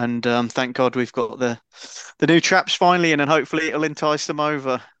 100%. And thank God we've got the new traps finally in, and hopefully it'll entice them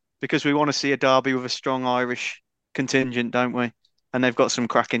over, because we want to see a Derby with a strong Irish contingent, don't we? And they've got some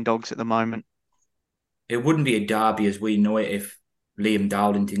cracking dogs at the moment. It wouldn't be a Derby as we know it if Liam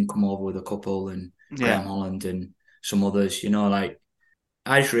Dowling didn't come over with a couple, and Graham Holland and some others. Like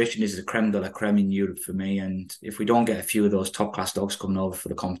Irish racing is the creme de la creme in Europe for me, and if we don't get a few of those top class dogs coming over for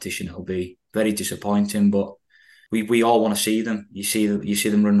the competition, it'll be very disappointing. But we all want to see them. You see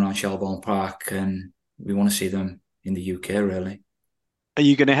them running around Shelbourne Park, and we want to see them in the UK, really. Are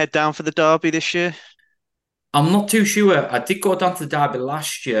you going to head down for the Derby this year? I'm not too sure. I did go down to the Derby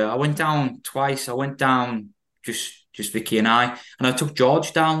last year. I went down twice. I went down just Vicky and I took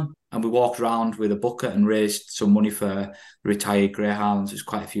George down, and we walked around with a bucket and raised some money for retired greyhounds. There's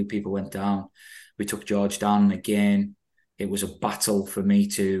quite a few people went down. We took George down, and again, it was a battle for me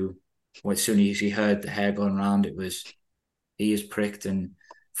to. Well, as soon as he heard the hair going around, he is pricked and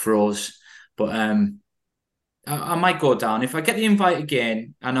froze. But I might go down if I get the invite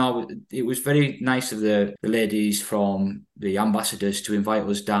again. I know it was very nice of the ladies from the ambassadors to invite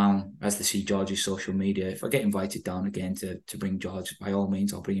us down as they see George's social media. If I get invited down again to bring George, by all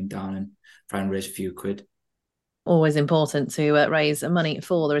means, I'll bring him down and try and raise a few quid. Always important to raise money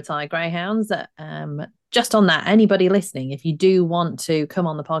for the retired greyhounds. Just on that, anybody listening, if you do want to come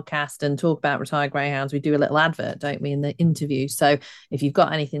on the podcast and talk about retired greyhounds, we do a little advert, don't we, in the interview. So if you've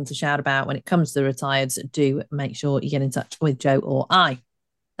got anything to shout about when it comes to the retireds, do make sure you get in touch with Joe or I.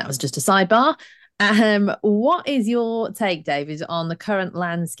 That was just a sidebar. What is your take, David, on the current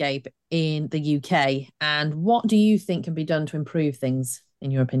landscape in the UK, and what do you think can be done to improve things,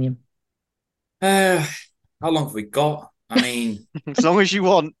 in your opinion? How long have we got? I mean, As long as you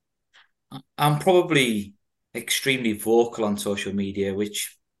want. I'm probably extremely vocal on social media,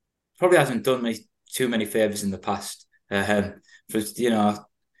 which probably hasn't done me too many favors in the past. For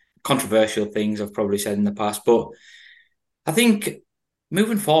controversial things I've probably said in the past, but I think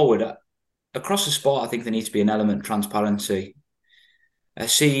moving forward across the sport, I think there needs to be an element of transparency. I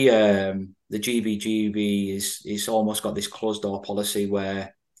see the GBGB is almost got this closed door policy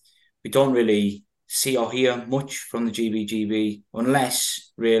where we don't really see or hear much from the GBGB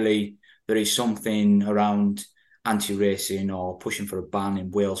unless really there is something around anti-racing or pushing for a ban in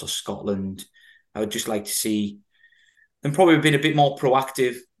Wales or Scotland. I would just like to see them probably being a bit more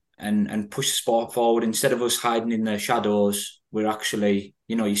proactive and push the sport forward instead of us hiding in the shadows. We're actually,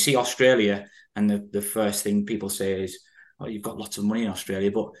 you see Australia, and the first thing people say is, "Oh, you've got lots of money in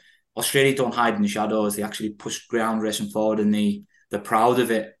Australia," but Australia don't hide in the shadows. They actually push ground racing forward, and they're proud of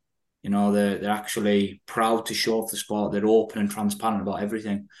it. They're actually proud to show off the sport. They're open and transparent about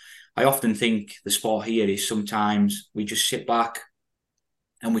everything. I often think the sport here is sometimes we just sit back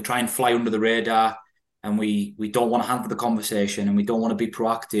and we try and fly under the radar, and we don't want to have the conversation, and we don't want to be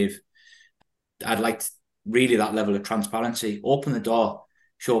proactive. I'd like really that level of transparency. Open the door,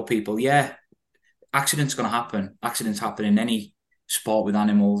 show people, yeah, accidents going to happen. Accidents happen in any sport with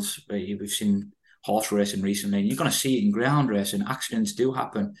animals. We've seen horse racing recently. You're going to see it in greyhound racing. Accidents do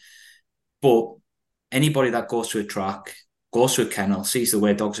happen. But anybody that goes to a track, goes to a kennel, sees the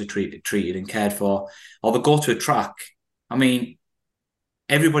way dogs are treated and cared for, or they go to a track, I mean,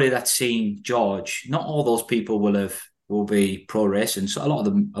 everybody that's seen George, not all those people will be pro racing. So a lot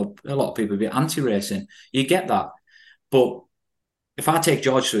of people will be anti-racing. You get that. But if I take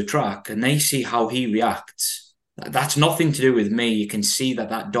George to a track and they see how he reacts, that's nothing to do with me. You can see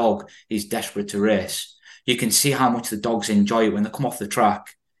that dog is desperate to race. You can see how much the dogs enjoy it when they come off the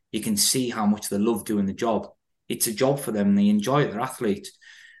track. You can see how much they love doing the job. It's a job for them and they enjoy it. They're athletes.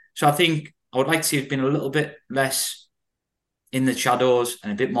 So I think I would like to see it being a little bit less in the shadows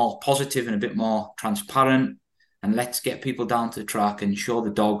and a bit more positive and a bit more transparent. And let's get people down to the track and show the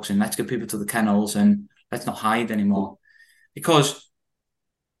dogs, and let's get people to the kennels, and let's not hide anymore. Because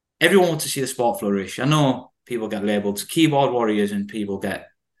everyone wants to see the sport flourish. I know people get labelled keyboard warriors and people get,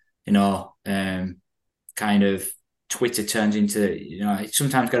 kind of Twitter turns into, it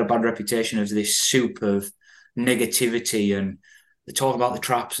sometimes got a bad reputation of this soup of negativity, and they talk about the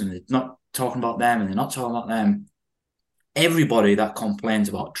traps and they're not talking about them and they're not talking about them. Everybody that complains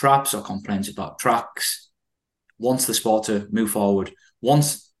about traps or complains about tracks wants the sport to move forward.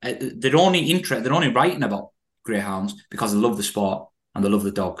 They're only writing about greyhounds because they love the sport and they love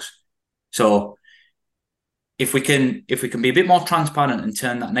the dogs. So if we can be a bit more transparent and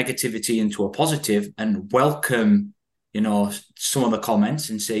turn that negativity into a positive and welcome, some of the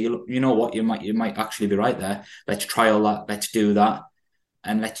comments and say, you know what, you might actually be right there. Let's trial that. Let's do that,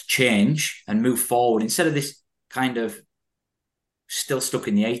 and let's change and move forward instead of this kind of still stuck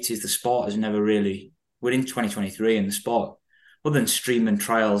in the 80s. The sport has never really. We're in 2023, and the sport, other than streaming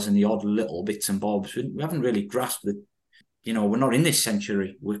trials and the odd little bits and bobs, we haven't really grasped the. We're not in this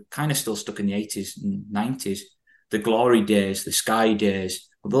century. We're kind of still stuck in the 80s and 90s. The glory days, the Sky days,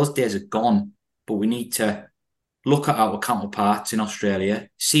 well, those days are gone. But we need to look at our counterparts in Australia,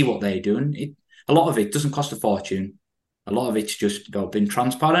 see what they're doing. A lot of it doesn't cost a fortune. A lot of it's just about being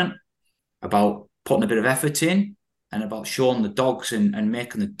transparent, about putting a bit of effort in, and about showing the dogs and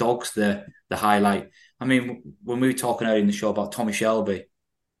making the dogs the highlight. I mean, when we were talking earlier in the show about Tommy Shelby,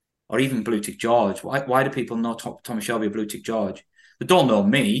 or even Blue Tick George, why do people know Tommy Shelby or Blue Tick George? They don't know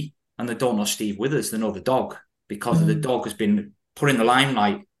me, and they don't know Steve Withers. They know the dog, because the dog has been put in the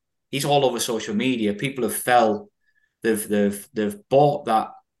limelight. He's all over social media. People they've bought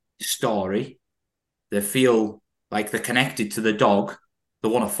that story. They feel like they're connected to the dog. They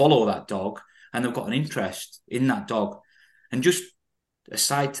want to follow that dog, and they've got an interest in that dog. And just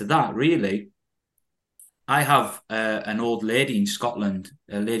aside to that, really, I have an old lady in Scotland,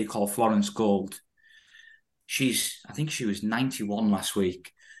 a lady called Florence Gold. I think she was 91 last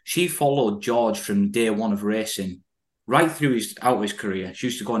week. She followed George from day one of racing, right through his career. She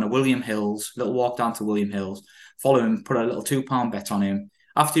used to go on to William Hills, little walk down to William Hills, follow him, put a little £2 bet on him.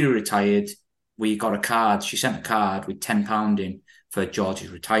 After he retired, we got a card. She sent a card with £10 in for George's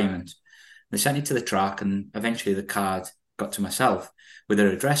retirement. They sent it to the track, and eventually the card got to myself with her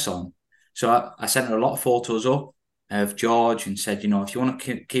address on. So I sent her a lot of photos up of George and said, if you want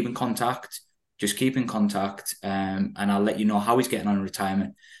to keep in contact, Just keep in contact, and I'll let you know how he's getting on in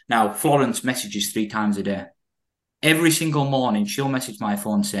retirement. Now, Florence messages 3 times a day. Every single morning, she'll message my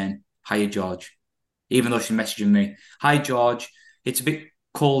phone saying, "Hiya, George," even though she's messaging me. "Hi, George. It's a bit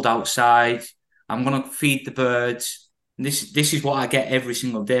cold outside. I'm going to feed the birds." And this is what I get every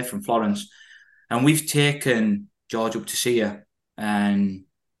single day from Florence. And we've taken George up to see her. And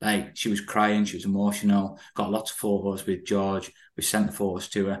like, she was crying, she was emotional, got lots of photos with George. We sent the photos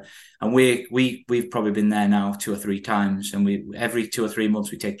to her. And we've probably been there now 2 or 3 times. And we every 2 or 3 months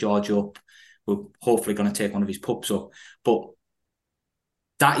we take George up. We're hopefully going to take one of his pups up. But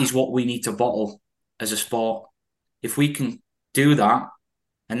that is what we need to bottle as a sport. If we can do that,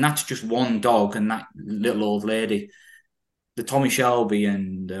 and that's just one dog and that little old lady, the Tommy Shelby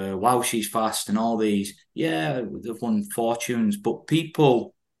and Wow She's Fast and all these, yeah, they've won fortunes, but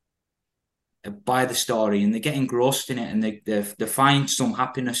people buy the story and they get engrossed in it, and they find some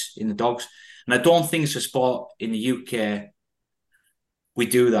happiness in the dogs. And I don't think it's a sport in the UK we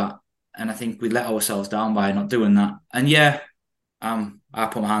do that. And I think we let ourselves down by not doing that. And yeah, I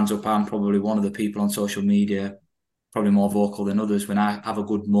put my hands up. I'm probably one of the people on social media, probably more vocal than others, when I have a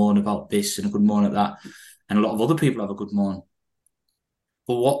good moan about this and a good moan at that. And a lot of other people have a good moan.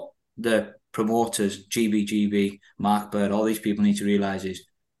 But what the promoters, GBGB, Mark Bird, all these people need to realise is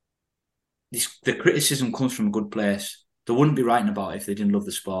the criticism comes from a good place. They wouldn't be writing about it if they didn't love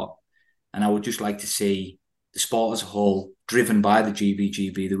the sport. And I would just like to see the sport as a whole, driven by the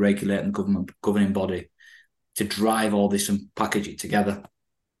GBGB, the regulating governing body, to drive all this and package it together.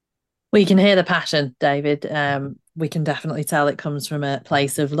 We can hear the passion, David. We can definitely tell it comes from a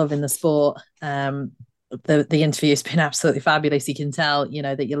place of loving the sport. The interview has been absolutely fabulous. You can tell,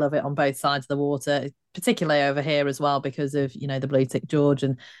 that you love it on both sides of the water, particularly over here as well, because of, the Blue Tick George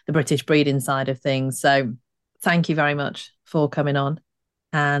and the British breeding side of things. So thank you very much for coming on.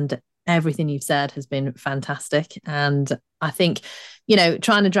 And everything you've said has been fantastic. And I think,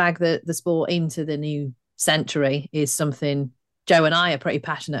 trying to drag the sport into the new century is something Joe and I are pretty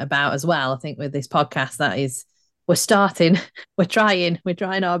passionate about as well. I think with this podcast, we're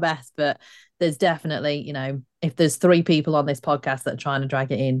trying our best, but there's definitely, if there's 3 people on this podcast that are trying to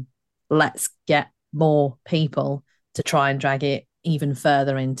drag it in, let's get more people to try and drag it even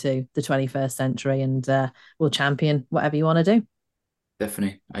further into the 21st century, and we'll champion whatever you want to do.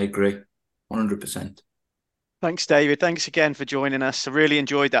 Definitely. I agree. 100%. Thanks, David. Thanks again for joining us. I really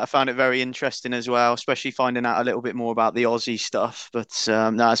enjoyed that. I found it very interesting as well, especially finding out a little bit more about the Aussie stuff. But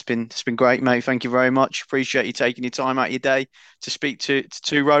no, it's been great, mate. Thank you very much. Appreciate you taking your time out of your day to speak to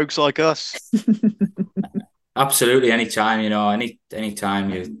 2 rogues like us. Absolutely, anytime. Anytime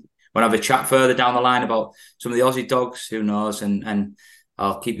you want to have a chat further down the line about some of the Aussie dogs, who knows? And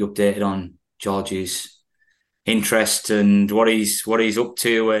I'll keep you updated on George's interest and what he's up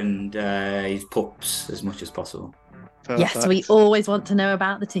to, and his pups as much as possible. Perfect. Yes, we always want to know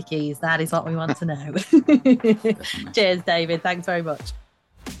about the tickies. That is what we want to know. Cheers, David. Thanks very much.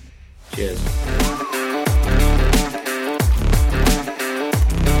 Cheers.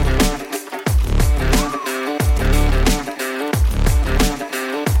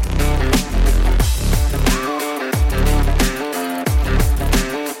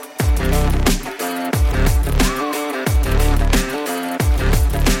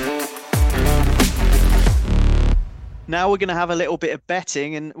 Now we're going to have a little bit of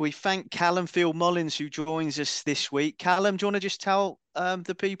betting, and we thank Callum Field Mullins, who joins us this week. Callum, do you want to just tell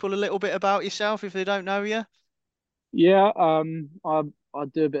the people a little bit about yourself if they don't know you? Yeah, I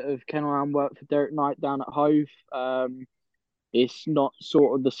do a bit of kennel hand work for Derek Knight down at Hove. It's not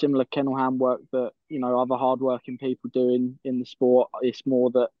sort of the similar kennel hand work that other hardworking people do in the sport. It's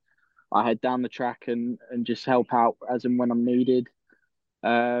more that I head down the track and just help out as and when I'm needed.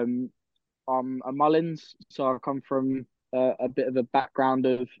 I'm a Mullins, so I come from a bit of a background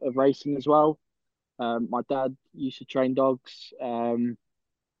of racing as well. My dad used to train dogs.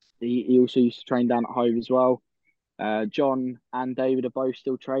 He also used to train down at Hove as well. John and David are both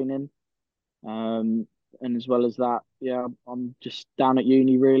still training. And as well as that, yeah, I'm just down at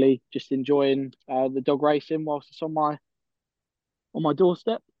uni really, just enjoying the dog racing whilst it's on my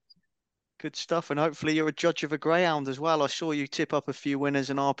doorstep. Good stuff, and hopefully you're a judge of a greyhound as well. I saw you tip up a few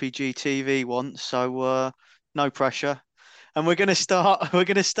winners in RPG TV once, so no pressure. And we're going to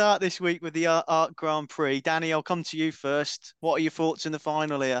start this week with the Art Grand Prix. Danny, I'll come to you first. What are your thoughts in the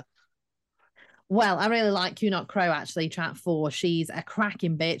final here? Well, I really like Kunot Crow, actually, track 4. She's a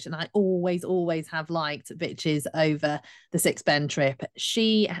cracking bitch, and I always have liked bitches over the Six Bend trip.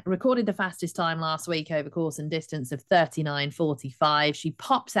 She recorded the fastest time last week over course and distance of 39.45. She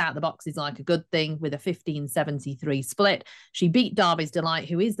pops out the boxes like a good thing with a 15.73 split. She beat Derby's Delight,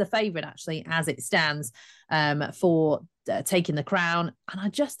 who is the favourite, actually, as it stands, for taking the crown. And I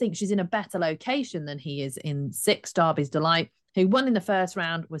just think she's in a better location than he is in 6, Derby's Delight, who won in the first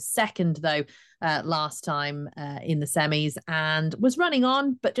round, was second, though, last time in the semis, and was running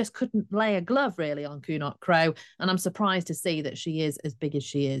on, but just couldn't lay a glove, really, on Kunot Crow. And I'm surprised to see that she is as big as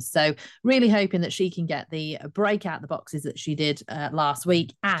she is. So really hoping that she can get the break out the boxes that she did last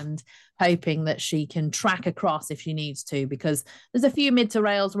week, and hoping that she can track across if she needs to, because there's a few mid to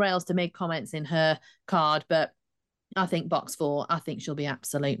rails to mid comments in her card, but I think box 4, I think she'll be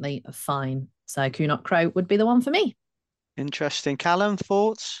absolutely fine. So Kunot Crow would be the one for me. Interesting. Callum,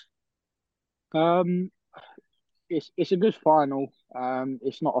 thoughts? It's a good final.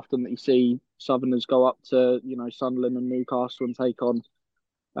 It's not often that you see Southerners go up to, Sunderland and Newcastle and take on,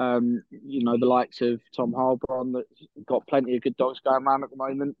 the likes of Tom Harbron, that's got plenty of good dogs going around at the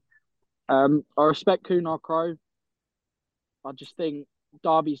moment. I respect Kunal Crow. I just think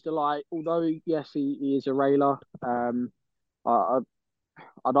Derby's Delight, although yes, he is a railer. I'd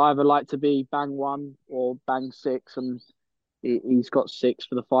either like to be bang 1 or bang 6, and he's got 6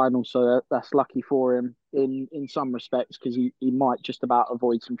 for the final, so that's lucky for him in some respects, because he might just about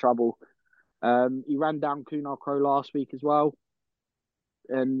avoid some trouble. He ran down Kunal Crow last week as well,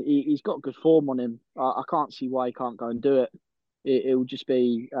 and he's got good form on him. I can't see why he can't go and do it. It'll just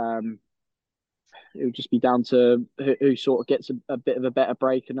be down to who sort of gets a bit of a better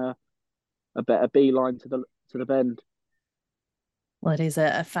break and a better beeline to the bend. Well, it is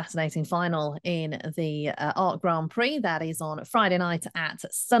a fascinating final in the Art Grand Prix. That is on Friday night at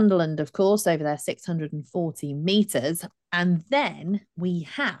Sunderland, of course, over their 640 metres. And then we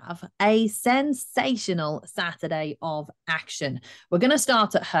have a sensational Saturday of action. We're going to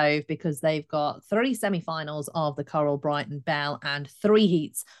start at Hove, because they've got 3 semi-finals of the Coral Brighton Bell and 3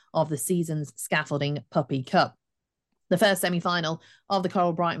 heats of the season's Scaffolding Puppy Cup. The first semi-final of the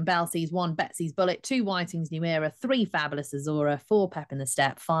Coral Brighton Bell sees 1 Betsy's Bullet, 2 Whiting's New Era, 3 Fabulous Azura, 4 Pep in the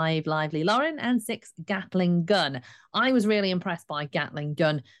Step, 5 Lively Lauren, and 6 Gatling Gun. I was really impressed by Gatling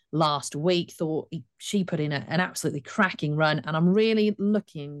Gun last week. Thought she put in an absolutely cracking run, and I'm really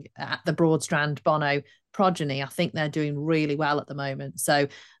looking at the Broadstrand Bono progeny. I think they're doing really well at the moment, so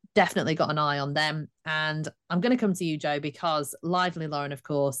definitely got an eye on them. And I'm going to come to you, Joe, because Lively Lauren, of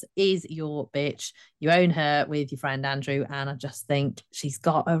course, is your bitch. You own her with your friend Andrew, and I just think she's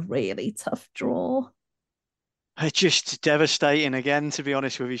got a really tough draw. It's just devastating again, to be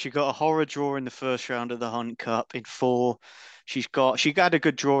honest with you. She got a horror draw in the first round of the Hunt Cup in 4. She had a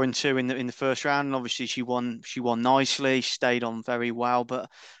good draw in 2 in the first round, and obviously she won nicely, stayed on very well. But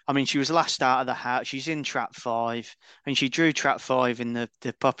I mean, she was last out of the hat. She's in trap 5, and she drew trap 5 in the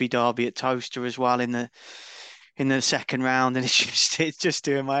Puppy Derby at Toaster as well in the second round, and it's just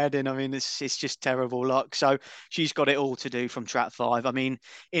doing my head in. I mean, it's just terrible luck. So she's got it all to do from trap 5. I mean,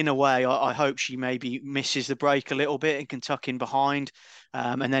 in a way, I hope she maybe misses the break a little bit and can tuck in behind,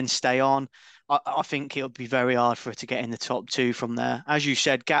 and then stay on. I think it'll be very hard for her to get in the top 2 from there. As you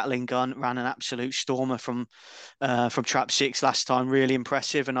said, Gatling Gun ran an absolute stormer from trap 6 last time. Really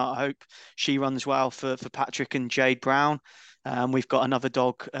impressive, and I hope she runs well for Patrick and Jade Brown. We've got another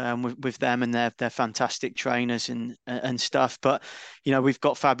dog with them, and they're fantastic trainers and stuff. But we've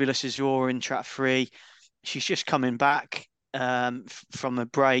got Fabulous Azura in trap 3. She's just coming back from a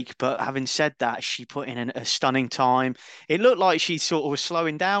break, but having said that, she put in a stunning time. It looked like she sort of was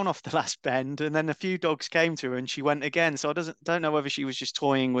slowing down off the last bend, and then a few dogs came to her and she went again. So I don't know whether she was just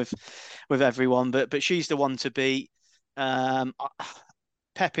toying with everyone, but she's the one to beat.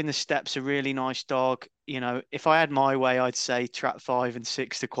 Pep in the Step's a really nice dog. If I had my way, I'd say trap 5 and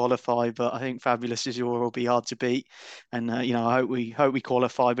 6 to qualify, but I think Fabulous Azure will be hard to beat. And I hope we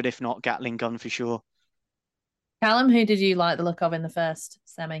qualify, but if not, Gatling Gun for sure. Callum, who did you like the look of in the first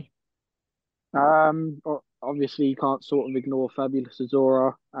semi? Obviously you can't sort of ignore Fabulous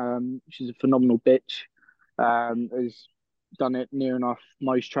Azora. She's a phenomenal bitch. Has done it near enough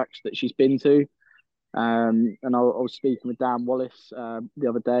most tracks that she's been to. And I was speaking with Dan Wallace the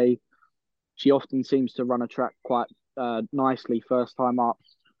other day. She often seems to run a track quite nicely first time up.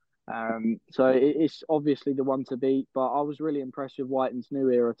 So it's obviously the one to beat. But I was really impressed with Whiting's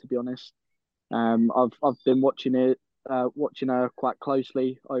New Era, to be honest. I've been watching her quite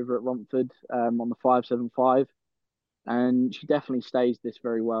closely over at Romford on the 575, and she definitely stays this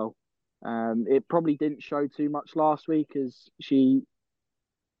very well. It probably didn't show too much last week, as she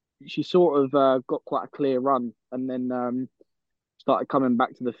she sort of got quite a clear run, and then started coming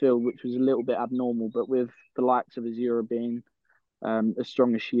back to the field, which was a little bit abnormal. But with the likes of Azura being as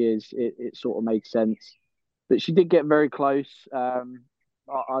strong as she is, it sort of made sense. But she did get very close.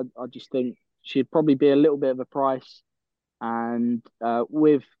 I just think she'd probably be a little bit of a price, and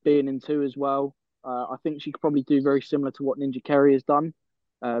with being in two as well, I think she could probably do very similar to what Ninja Kerry has done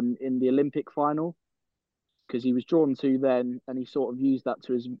in the Olympic final, because he was drawn to then, and he sort of used that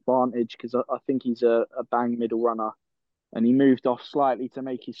to his advantage, because I think he's a bang middle runner, and he moved off slightly to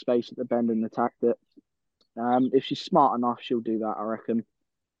make his space at the bend and attacked it. If she's smart enough, she'll do that, I reckon.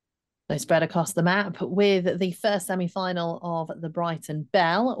 They spread across the map with the first semi-final of the Brighton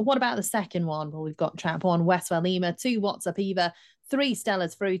Bell. What about the second one? Well, we've got Trap 1, West Lima, 2, What's Up Eva, 3,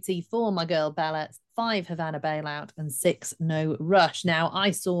 Stella's Fruity, 4, My Girl Bella, 5, Havana Bailout, and 6, No Rush. Now,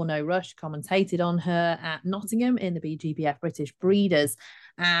 I saw No Rush, commentated on her at Nottingham in the BGBF British Breeders,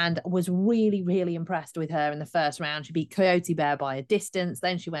 and was really, really impressed with her in the first round. She beat Coyote Bear by a distance.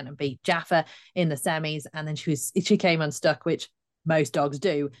 Then she went and beat Jaffa in the semis, and then she came unstuck, which most dogs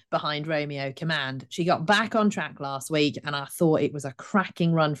do, behind Romeo Command. She got back on track last week, and I thought it was a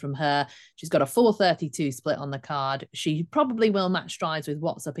cracking run from her. She's got a 4:32 split on the card. She probably will match strides with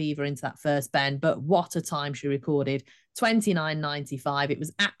What's Up Eva into that first bend, but what a time she recorded. 29.95. It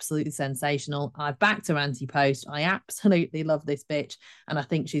was absolutely sensational. I've backed her anti-post. I absolutely love this bitch, and I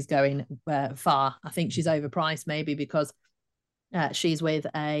think she's going far. I think she's overpriced, maybe because she's with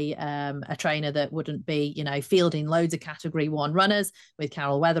a trainer that wouldn't be, fielding loads of Category 1 runners with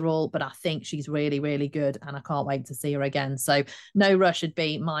Carol Weatherall, but I think she's really, really good, and I can't wait to see her again. So No Rush would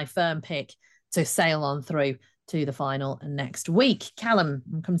be my firm pick to sail on through to the final next week. Callum,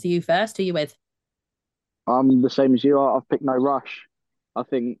 I'll come to you first. Who are you with? I'm the same as you. I've picked No Rush. I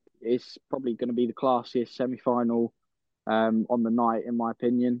think it's probably going to be the classiest semi-final on the night, in my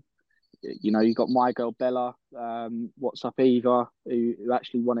opinion. You've got My Girl Bella, What's Up Eva, who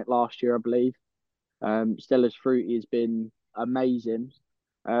actually won it last year, I believe. Stella's Fruity has been amazing.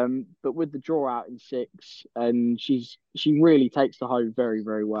 But with the draw out in 6, and she really takes the home very,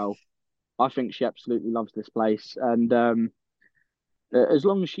 very well. I think she absolutely loves this place. And as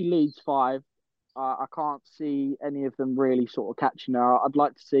long as she leads 5, I can't see any of them really sort of catching her. I'd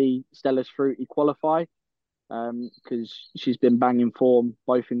like to see Stella's Fruity qualify, because she's been banging form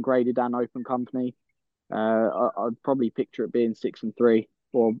both in graded and open company. I'd probably picture it being 6 and 3,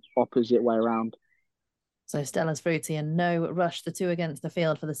 or opposite way around. So Stella's Fruity and No Rush, the 2 against the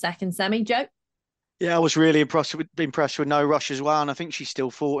field for the second semi. Joe? Yeah, I was really impressed with No Rush as well, and I think she's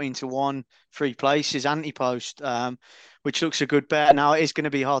still 14-1, 3 places anti-post, which looks a good bet. Now it is going to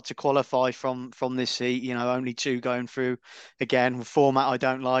be hard to qualify from this heat. Only 2 going through. Again, format I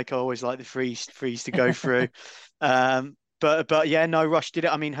don't like. I always like the freeze to go through. But yeah, No Rush did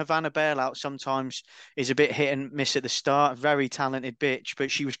it. I mean, Havana Bailout sometimes is a bit hit and miss at the start. Very talented bitch,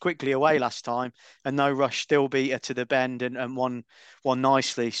 but she was quickly away last time, and No Rush still beat her to the bend and won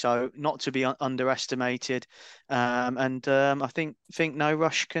nicely. So not to be underestimated. I think No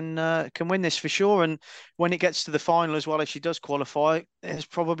Rush can win this for sure. And when it gets to the final as well, if she does qualify, there's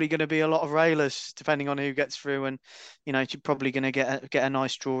probably going to be a lot of railers depending on who gets through, and she's probably going to get a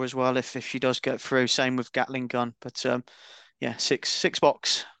nice draw as well if she does get through. Same with Gatling Gun, but yeah, six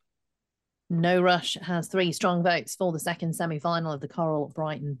box. No Rush has 3 strong votes for the second semi-final of the Coral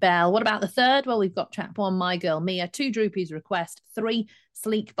Brighton Bell. What about the third? Well, we've got Chap 1, My Girl Mia, 2, Droopy's Request, 3,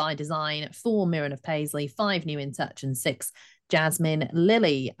 Sleek by Design, 4, Mirren of Paisley, 5, New in Touch, and 6, Jasmine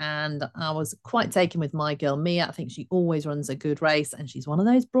Lily. And I was quite taken with My Girl Mia. I think she always runs a good race, and she's one of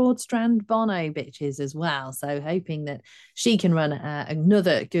those broad strand Bono bitches as well. So hoping that she can run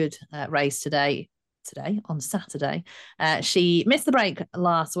another good race today on Saturday. She missed the break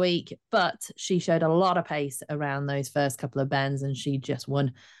last week, but she showed a lot of pace around those first couple of bends, and she just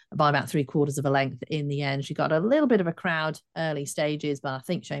won by about 3/4 of a length in the end. She got a little bit of a crowd early stages, but I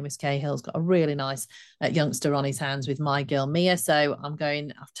think Seamus Cahill's got a really nice youngster on his hands with My Girl Mia. So I've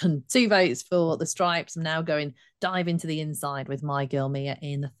done 2 votes for the Stripes. I'm now going dive into the inside with My Girl Mia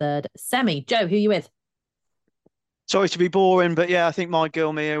in the third semi. Joe, who are you with? Sorry to be boring, but yeah, I think My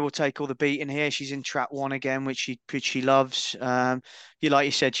Girl Mia will take all the beating here. She's in Trap 1 again, which she loves. Like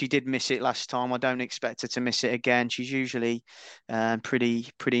you said, she did miss it last time. I don't expect her to miss it again. She's usually pretty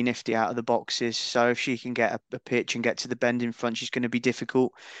nifty out of the boxes. So if she can get a pitch and get to the bend in front, she's going to be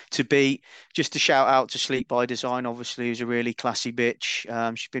difficult to beat. Just to shout out to Sleep by Design, obviously, who's a really classy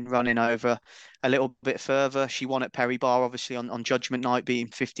bitch. She's been running over a little bit further. She won at Perry Bar, obviously on Judgment Night,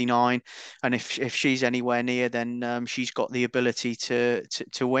 beating 59. And if she's anywhere near, then she's got the ability to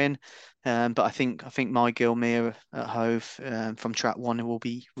win. But I think My Girl Mia at Hove from track one will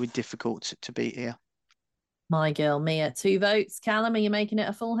be difficult to beat here. My Girl Mia, 2 votes. Callum, are you making it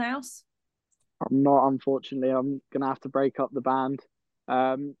a full house? I'm not, unfortunately. I'm going to have to break up the band.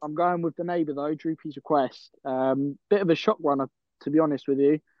 I'm going with the neighbour, though, Droopy's Request. Bit of a shock runner, to be honest with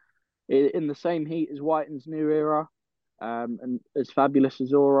you. In the same heat as Whiting's New Era and as Fabulous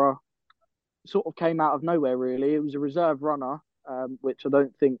as Aura. Sort of came out of nowhere, really. It was a reserve runner, which I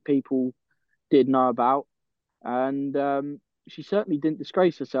don't think people did know about. And she certainly didn't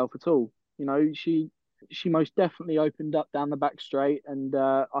disgrace herself at all. You know, she most definitely opened up down the back straight, and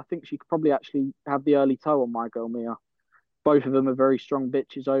I think she could probably actually have the early toe on My Girl Mia. Both of them are very strong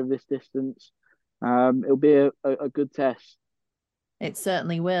bitches over this distance. It'll be a good test. It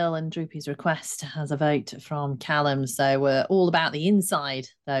certainly will. And Droopy's Request has a vote from Callum. So we're all about the inside,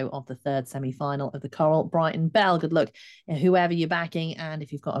 though, of the third semi-final of the Coral Brighton Bell. Good luck, whoever you're backing. And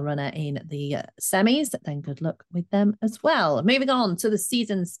if you've got a runner in the semis, then good luck with them as well. Moving on to the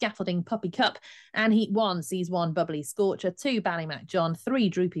season scaffolding Puppy Cup. And Heat 1 sees 1 Bubbly Scorcher, 2 Ballymac John, 3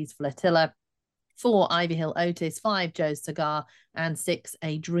 Droopy's Flotilla, 4 Ivy Hill Otis, 5 Joe's Cigar, and 6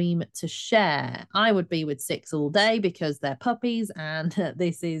 A Dream to Share. I would be with 6 all day because they're puppies, and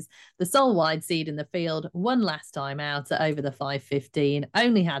this is the sole wide seed in the field. One last time out at over the 5:15,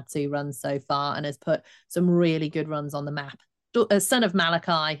 only had 2 runs so far, and has put some really good runs on the map. Son of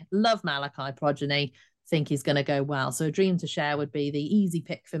Malachi, love Malachi progeny. Think he's going to go well. So A Dream to Share would be the easy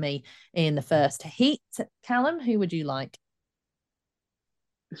pick for me in the first heat. Callum, who would you like?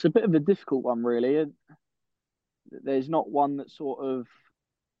 It's a bit of a difficult one, really. There's not one that sort of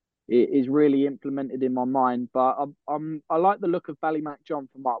is really implemented in my mind, but I like the look of Ballymac John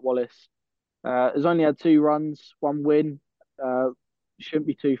from Mark Wallace. Has only had 2 runs, 1 win. Shouldn't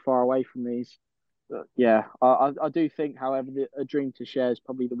be too far away from these. But yeah, I do think, however, A Dream to Share is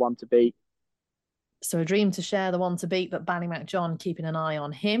probably the one to beat. So A Dream to Share, the one to beat, but Ballymac John keeping an eye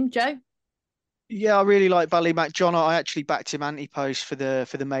on him. Joe? Yeah, I really like Ballymac John. I actually backed him anti-post for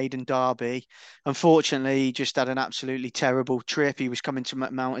the maiden derby. Unfortunately, he just had an absolutely terrible trip. He was coming to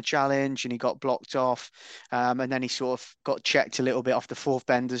mount a challenge and he got blocked off. And then he sort of got checked a little bit off the 4th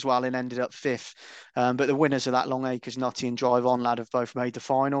bend as well and ended up 5th. But the winners of that Long Acres Nutty and Drive On lad have both made the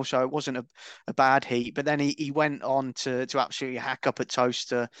final, so it wasn't a bad heat. But then he went on to absolutely hack up at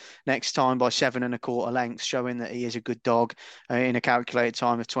Toaster next time by 7 1/4 lengths, showing that he is a good dog in a calculated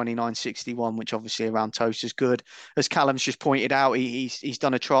time of 29.61, which obviously around Toast is good. As Callum's just pointed out, he's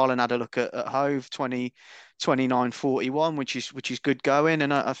done a trial and had a look at Hove 29.41, which is good going,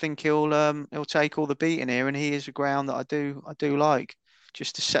 and I think he'll take all the beating here, and he is a ground that I do like.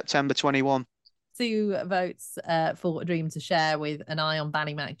 Just to September 21. 2 votes for A Dream to Share, with an eye on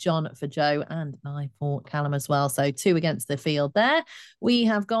Ballymac John for Joe and an eye for Callum as well. So 2 against the field there. We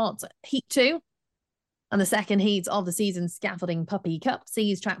have got Heat 2. And the second heat of the season scaffolding Puppy Cup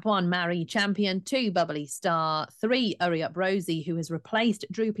sees track 1, Marie Champion, 2, Bubbly Star, 3, Hurry Up Rosie, who has replaced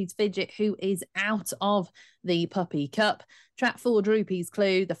Droopy's Fidget, who is out of the Puppy Cup. Track 4, Droopy's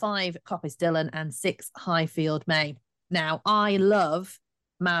Clue, the 5, Coppice Dillon, and 6, Highfield May. Now, I love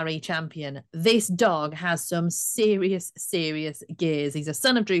Marie Champion. This dog has some serious gears. He's a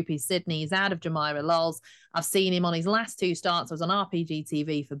son of Droopy Sydney. He's out of Jamira Lols. I've seen him on his last 2 starts. I was on RPG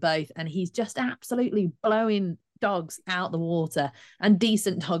TV for both, and he's just absolutely blowing dogs out the water, and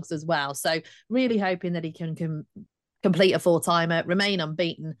decent dogs as well. So really hoping that he can complete a 4-timer, remain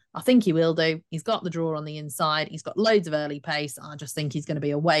unbeaten. I think he will do. He's got the draw on the inside. He's got loads of early pace. I just think he's going to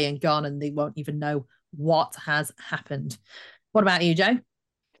be away and gone, and they won't even know what has happened. What about you, Joe?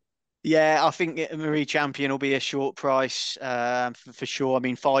 Yeah, I think Marie Champion will be a short price for sure. I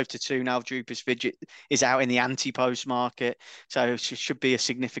mean, 5-2 now. Droopy's Fidget is out in the anti-post market, so it should be a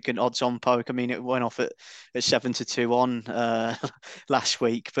significant odds-on poke. I mean, it went off at 7-2 on last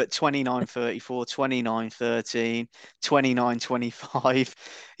week, but 29.34, 29.13, 29.25.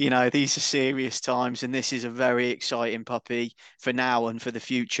 You know, these are serious times, and this is a very exciting puppy for now and for the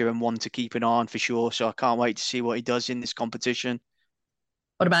future, and one to keep an eye on for sure. So I can't wait to see what he does in this competition.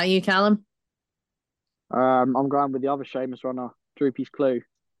 What about you, Callum? I'm going with the other Seamus runner, Droopy's Clue.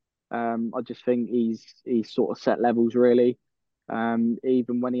 I just think he's sort of set levels, really.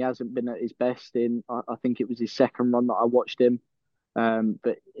 Even when he hasn't been at his best I think it was his 2nd run that I watched him.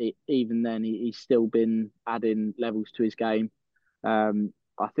 But even then, he's still been adding levels to his game. I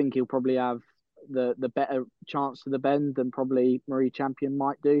think he'll probably have the better chance to the bend than probably Marie Champion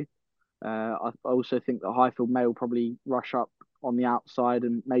might do. I also think that Highfield May will probably rush up on the outside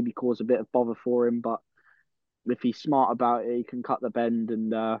and maybe cause a bit of bother for him. But if he's smart about it, he can cut the bend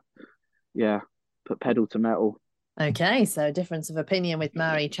and put pedal to metal. Okay, so difference of opinion with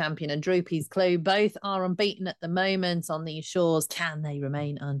Marie Champion and Droopy's Clue. Both are unbeaten at the moment on these shores. Can they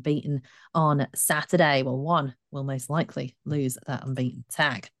remain unbeaten on Saturday? Well, one will most likely lose that unbeaten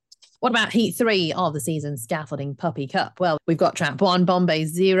tag. What about Heat 3 of the season Scaffolding Puppy Cup? Well, we've got Trap 1, Bombay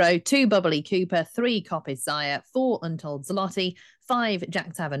 0, 2 Bubbly Cooper, 3 Coppice Sire, 4 Untold Zloty, 5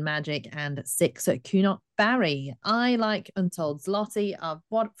 Jack Tavern Magic, and 6 Kunot Barry. I like Untold Zloty.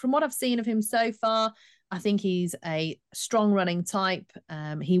 From what I've seen of him so far, I think he's a strong running type.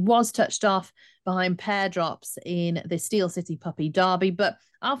 He was touched off behind pair drops in the Steel City Puppy Derby, but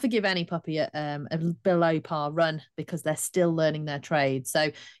I'll forgive any puppy at a below par run because they're still learning their trade.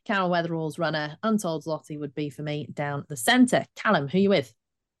 So Carol Weatherall's runner, Untold Zloty, would be for me down the centre. Callum, who are you with?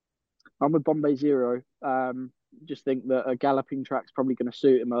 I'm with Bombay 0. Just think that a galloping track's probably going to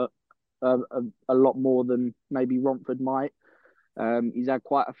suit him a lot more than maybe Romford might. He's had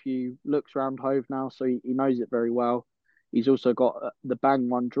quite a few looks around Hove now, so he knows it very well. He's also got the Bang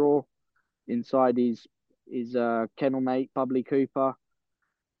One draw inside his kennel mate, Bubbly Cooper.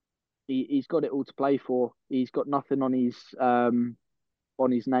 He's got it all to play for. He's got nothing on his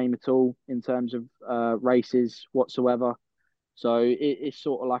name at all in terms of races whatsoever. So it's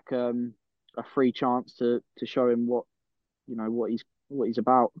sort of like a free chance to show him what he's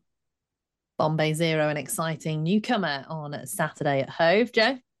about. Bombay 0, an exciting newcomer on Saturday at Hove.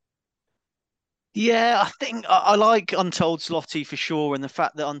 Joe? Yeah, I think I like Untold Zloty for sure, and the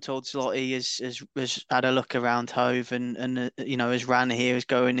fact that Untold Zloty has had a look around Hove and has ran here is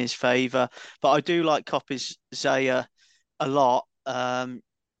going in his favour. But I do like Coppice Zaya a lot.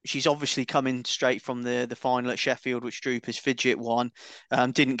 She's obviously coming straight from the final at Sheffield, which Droopers Fidget won.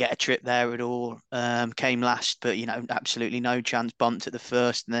 Didn't get a trip there at all. Came last, but absolutely no chance. Bumped at the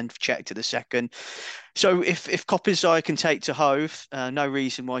first and then checked at the second. So if Coppice can take to Hove, no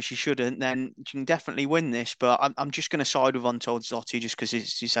reason why she shouldn't, then she can definitely win this. But I'm just going to side with Untold Zloty just because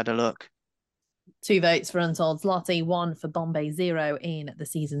he's had a look. 2 votes for Untold Zloty, 1 for Bombay 0 in the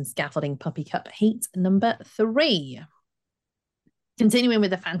season Scaffolding Puppy Cup Heat number 3. Continuing with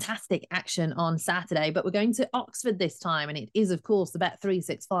the fantastic action on Saturday, but we're going to Oxford this time, and it is, of course, the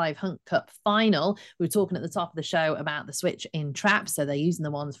Bet365 Hunt Cup final. We were talking at the top of the show about the switch in traps, so they're using the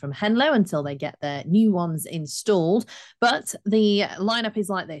ones from Henlow until they get their new ones installed. But the lineup is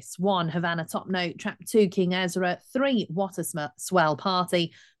like this: 1, Havana Top Note; Trap 2, King Ezra; 3, What a Swell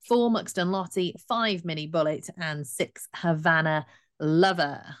Party; 4, Muxton Lottie; 5, Mini Bullet; and 6, Havana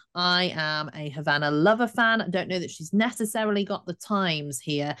Lover. I am a Havana Lover fan. I don't know that she's necessarily got the times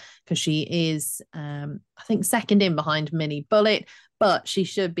here because she is, I think, second in behind Mini Bullet, but she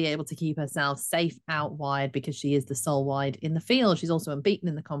should be able to keep herself safe out wide because she is the sole wide in the field. She's also unbeaten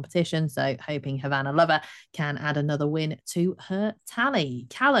in the competition, so hoping Havana Lover can add another win to her tally.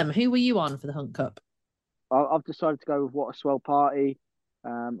 Callum, who were you on for the Hunt Cup? I've decided to go with What a Swell Party.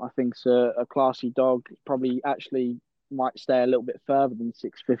 I think it's a classy dog. Probably actually might stay a little bit further than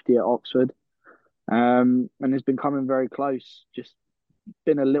 650 at Oxford, and has been coming very close. Just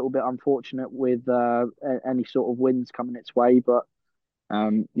been a little bit unfortunate with any sort of wins coming its way, but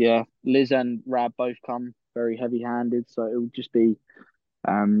Liz and Rab both come very heavy-handed, so it will just be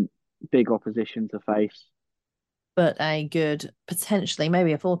big opposition to face. But a good, potentially,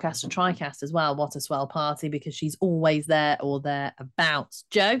 maybe a forecast or TriCast as well. What a Swell Party, because she's always there or thereabouts.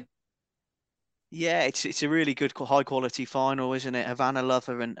 Joe? Yeah, it's a really good high quality final, isn't it? Havana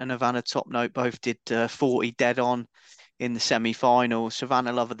Lover and Havana Top Note both did 40 dead on in the semi-finals.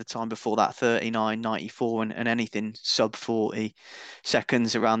 Havana Lover the time before that 39.94 and anything sub 40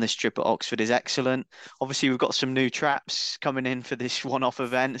 seconds around this trip at Oxford is excellent. Obviously, we've got some new traps coming in for this one-off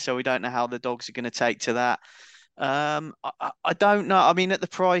event, so we don't know how the dogs are going to take to that. I don't know. I mean, at the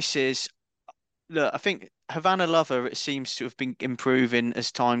prices, look, I think Havana Lover, it seems to have been improving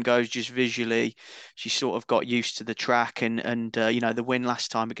as time goes, just visually. She sort of got used to the track and the win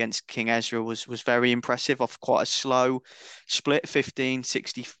last time against King Ezra was very impressive off quite a slow split,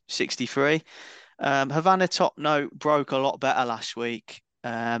 15-60-63. Havana Top Note broke a lot better last week.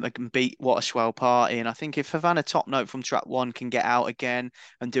 And beat What a Swell Party. And I think if Havana Top Note from Trap 1 can get out again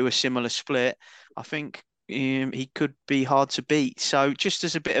and do a similar split, I think he could be hard to beat. So just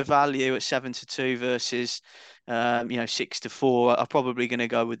as a bit of value at 7-2 versus 6-4, I'm probably going to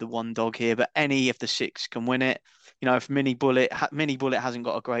go with the one dog here, but any of the 6 can win it. If Mini Bullet hasn't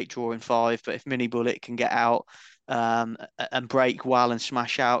got a great draw in 5, but if Mini Bullet can get out and break well and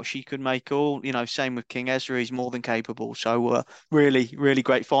smash out, she could make all. Same with King Ezra, he's more than capable. So really, really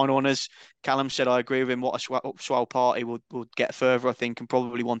great final. And as Callum said, I agree with him. What a swell party will get further, I think, and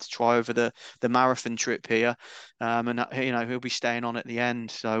probably want to try over the marathon trip here. And he'll be staying on at the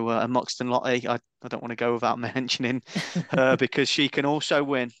end. So and Moxton Lottie, I don't want to go without mentioning her because she can also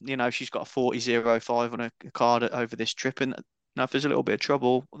win. She's got a 40.05 on a card over this trip, and if there's a little bit of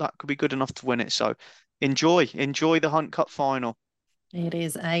trouble, that could be good enough to win it. So enjoy the Hunt Cup final. It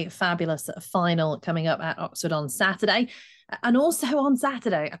is a fabulous final coming up at Oxford on Saturday. And also on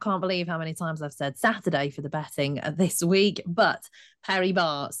Saturday, I can't believe how many times I've said Saturday for the betting this week, but Perry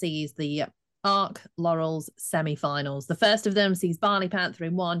Barr sees the Arc Laurels semi-finals. The first of them sees Barley Panther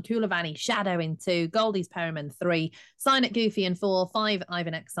in 1, Coolavani Shadow in 2, Goldie's Perryman 3, Sign It Goofy in 4, 5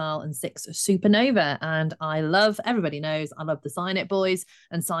 Ivan Exile and 6 Supernova. And everybody knows I love the Sign It boys,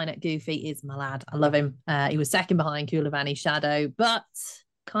 and Sign It Goofy is my lad. I love him. He was second behind Coolavani Shadow, but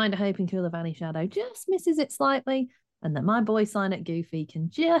kind of hoping Coolavani Shadow just misses it slightly, and that my boy Sign It Goofy can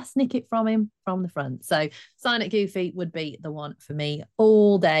just nick it from him from the front. So Sign It Goofy would be the one for me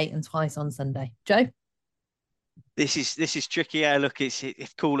all day and twice on Sunday. Joe? This is tricky. Yeah, look,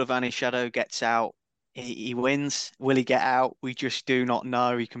 if Coolavani Shadow gets out, he wins. Will he get out? We just do not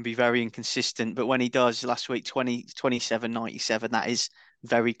know. He can be very inconsistent, but when he does, last week 27.97, that is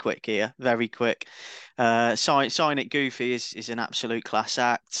very quick here, very quick. Sign It Goofy is an absolute class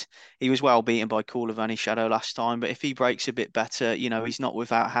act. He was well beaten by Coolavani Shadow last time, but if he breaks a bit better, he's not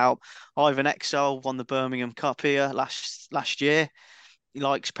without help. Ivan Exile won the Birmingham Cup here last year. He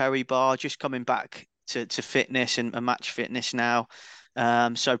likes Perry Barr, just coming back to fitness and match fitness now.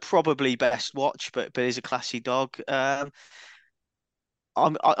 So probably best watch, but he's a classy dog.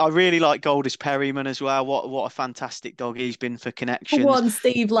 I really like Goldie's Perryman as well. What a fantastic dog he's been for connections. Go on,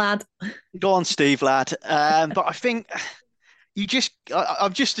 Steve lad. Go on, Steve lad. But I think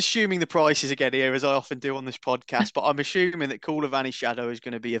I'm just assuming the prices again here, as I often do on this podcast. But I'm assuming that Coolavani Shadow is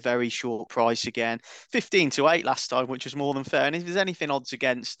going to be a very short price again, 15-8 last time, which was more than fair. And if there's anything odds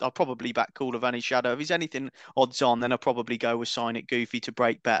against, I'll probably back Coolavani Shadow. If there's anything odds on, then I'll probably go with Sign It Goofy to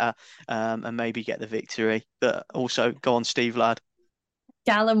break better and maybe get the victory. But also, go on, Steve lad.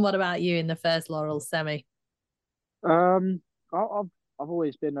 Callum, what about you in the first Laurels semi? I've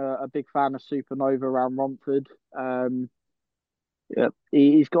always been a big fan of Supernova around Romford. Yeah,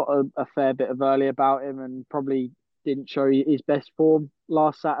 he's got a fair bit of early about him and probably didn't show his best form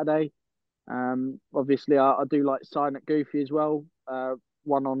last Saturday. Obviously, I do like Sign It Goofy as well.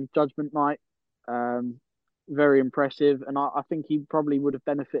 One on Judgment Night. Very impressive. And I think he probably would have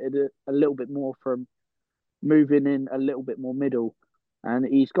benefited a little bit more from moving in a little bit more middle. And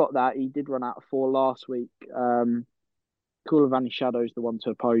he's got that. He did run out of 4 last week. Coolavani Shadow's the one to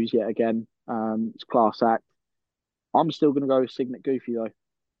oppose yet again. It's class act. I'm still going to go with Sign It Goofy, though.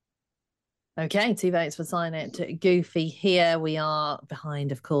 Okay, 2 votes for Sign It Goofy here. We are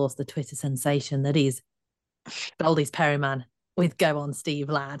behind, of course, the Twitter sensation that is Goldie's Perryman with Go On Steve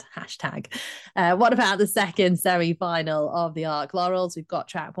Lad hashtag. What about the second semi-final of the Arc Laurels? We've got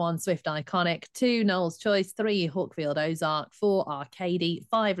Trap 1, Swift Iconic, 2, Noel's Choice, 3, Hawkfield Ozark, 4, Arcady,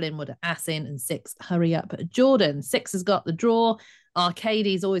 5, Linwood Assin, and 6, Hurry Up Jordan. 6 has got the draw.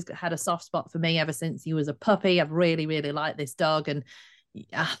 Arcady's always had a soft spot for me ever since he was a puppy. I've really, really liked this dog, and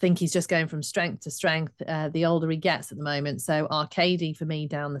I think he's just going from strength to strength the older he gets at the moment. So Arcady for me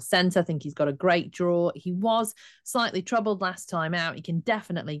down the centre. I think he's got a great draw. He was slightly troubled last time out. He can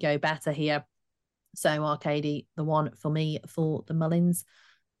definitely go better here. So Arcady, the one for me for the Mullins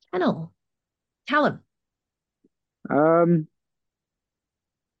channel. Callum. You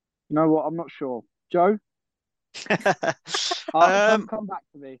know what? I'm not sure. Joe? Come back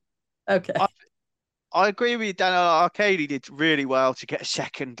to me. Okay. I agree with you, Dan. Arcady did really well to get a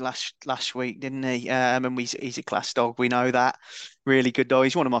second last week, didn't he? And he's a class dog. We know that. Really good dog.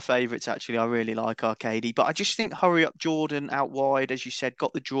 He's one of my favourites, actually. I really like Arcady. But I just think Hurry Up Jordan out wide, as you said,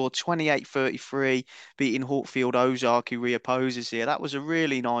 got the draw 28-33, beating Hawkfield Ozark, who reopposes here. That was a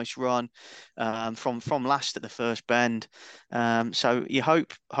really nice run from last at the first bend. So you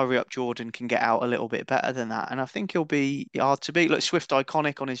hope Hurry Up Jordan can get out a little bit better than that. And I think he'll be hard to beat. Look, Swift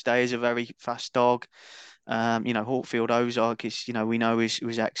Iconic on his day is a very fast dog. Hawkfield Ozark is, we know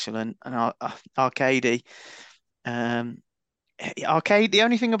was excellent. And Arcady, the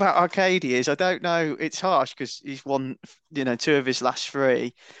only thing about Arcady is I don't know, it's harsh because he's won 2 of his last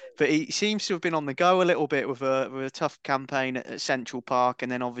 3, but he seems to have been on the go a little bit with a tough campaign at Central Park,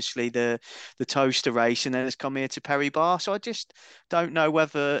 and then obviously the Toaster race, and then has come here to Perry Barr. So I just don't know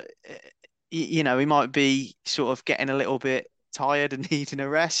whether he might be sort of getting a little bit tired and needing a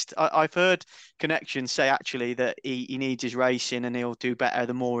rest. I've heard connections say actually that he needs his racing and he'll do better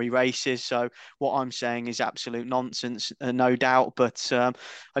the more he races. So what I'm saying is absolute nonsense, no doubt. But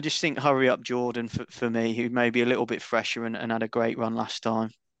I just think hurry up Jordan for me, who may be a little bit fresher and had a great run last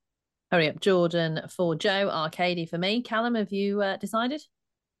time. Hurry up Jordan for Joe, Arcady for me. Callum, have you decided?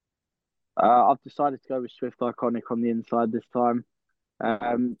 I've decided to go with Swift Iconic on the inside this time.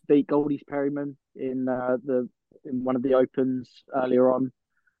 Beat Goldie's Perryman in one of the opens earlier on,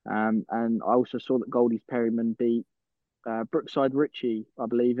 and I also saw that Goldie's Perryman beat Brookside Ritchie, I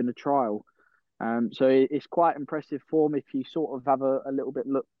believe, in a trial. So it's quite impressive form if you sort of have a little bit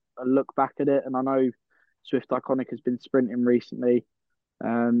a look back at it. And I know Swift Iconic has been sprinting recently.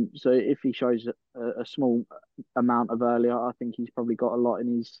 So if he shows a small amount of earlier, I think he's probably got a lot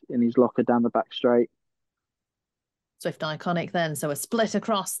in his locker down the back straight. Swift Iconic then. So a split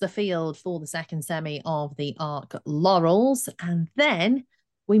across the field for the second semi of the Arc Laurels. And then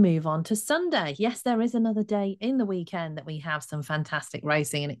we move on to Sunday. Yes, there is another day in the weekend that we have some fantastic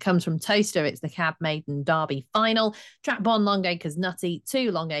racing, and it comes from Toaster. It's the Cab Maiden Derby final. Track Bond Longacres Nutty,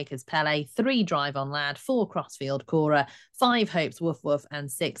 2 Longacres Pele, 3 Drive on Lad, 4 Crossfield Cora, 5 Hopes Woof Woof,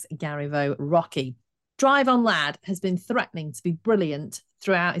 and 6 Garivo Rocky. Drive on Lad has been threatening to be brilliant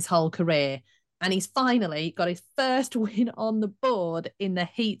throughout his whole career, and he's finally got his first win on the board in the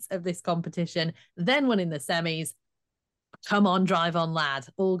heats of this competition, then won in the semis. Come on, Drive on Lad.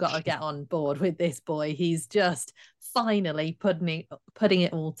 All got to get on board with this boy. He's just finally putting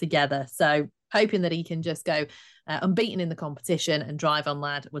it all together. So hoping that he can just go unbeaten in the competition, and Drive on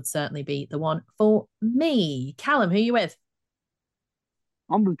Lad would certainly be the one for me. Callum, who are you with?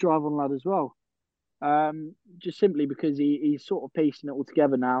 I'm with Drive on Lad as well. Just simply because he's sort of piecing it all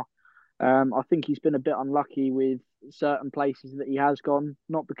together now. I think he's been a bit unlucky with certain places that he has gone,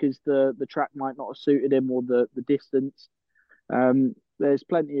 not because the track might not have suited him or the distance. There's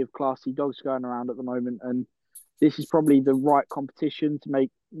plenty of classy dogs going around at the moment, and this is probably the right competition to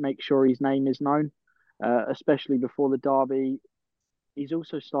make sure his name is known, especially before the Derby. He's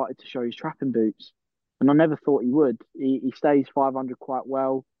also started to show his trapping boots, and I never thought he would. He stays 500 quite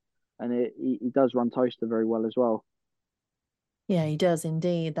well, and he does run Toaster very well as well. Yeah, he does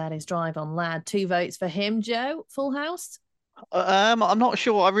indeed. That is Drive on Lad. 2 votes for him. Joe, full house? I'm not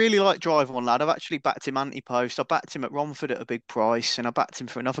sure. I really like Drive on Lad. I've actually backed him anti-post. I backed him at Romford at a big price, and I backed him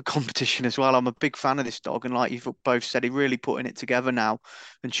for another competition as well. I'm a big fan of this dog, and like you've both said, he's really putting it together now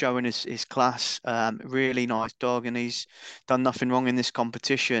and showing his class. Really nice dog, and he's done nothing wrong in this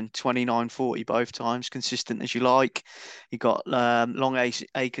competition. 29.40 both times, consistent as you like. He got Long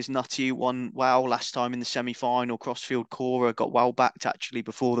Acres Nutty won well last time in the semi-final. Crossfield Cora got well backed actually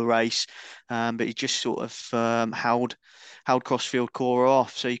before the race, but he just sort of held Crossfield Cora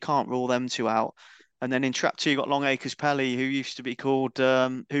off, so you can't rule them two out. And then in Trap 2, you got Long Acres Pelly, who used to be called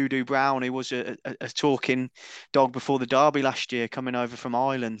Hoodoo Brown, who was a talking dog before the Derby last year, coming over from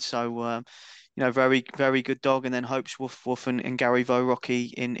Ireland. So, very, very good dog. And then Hopes Woof Woof and Gary Vo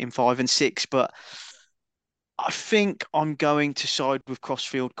Rocky in 5 and 6. But I think I'm going to side with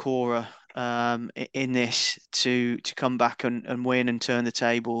Crossfield Cora in this to come back and win and turn the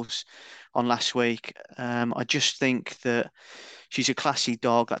tables on last week. I just think that she's a classy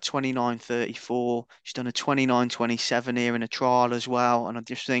dog at 29.34. She's done a 29.27 here in a trial as well. And I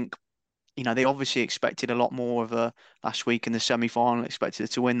just think, they obviously expected a lot more of her last week in the semi-final, expected her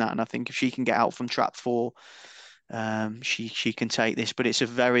to win that. And I think if she can get out from Trap 4, she can take this. But it's a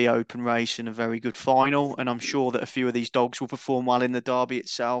very open race and a very good final. And I'm sure that a few of these dogs will perform well in the Derby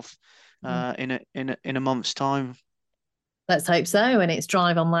itself in a month's time. Let's hope so. And it's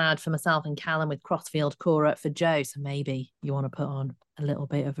Drive on Lad for myself and Callum, with Crossfield Cora for Joe. So maybe you want to put on a little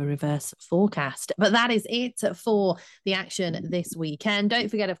bit of a reverse forecast. But that is it for the action this weekend. Don't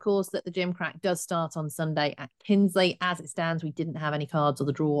forget, of course, that the Gimcrack does start on Sunday at Kinsley. As it stands, we didn't have any cards or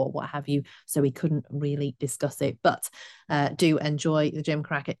the draw or what have you, so we couldn't really discuss it. But do enjoy the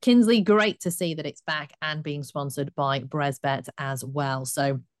Gimcrack at Kinsley. Great to see that it's back and being sponsored by Bresbet as well.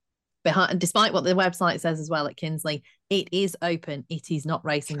 So despite what the website says as well at Kinsley, it is open. It is not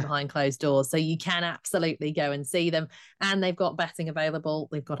racing behind closed doors. So you can absolutely go and see them. And they've got betting available.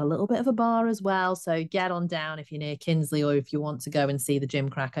 They've got a little bit of a bar as well. So get on down if you're near Kinsley, or if you want to go and see the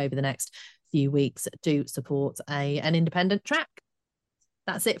Gimcrack over the next few weeks, do support an independent track.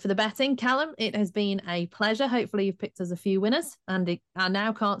 That's it for the betting. Callum, it has been a pleasure. Hopefully you've picked us a few winners. And I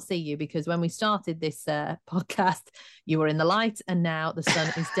now can't see you, because when we started this podcast, you were in the light, and now the sun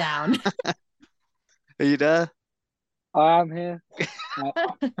is down. Are you there? I am here.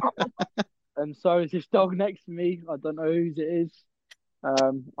 And so is this dog next to me. I don't know whose it is.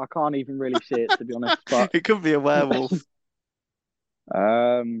 I can't even really see it, to be honest. But it could be a werewolf.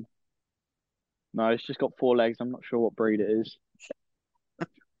 No, it's just got 4 legs. I'm not sure what breed it is.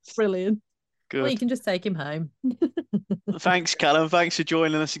 Brilliant. Good. Well, you can just take him home. Thanks, Callum. Thanks for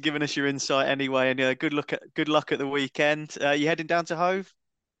joining us and giving us your insight anyway. And good luck at the weekend. You heading down to Hove?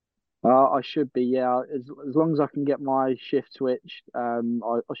 I should be, yeah. As long as I can get my shift switched, I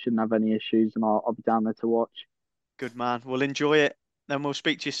shouldn't have any issues, and I'll be down there to watch. Good man. We'll enjoy it. Then we'll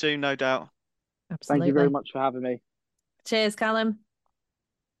speak to you soon, no doubt. Absolutely. Thank you very much for having me. Cheers, Callum.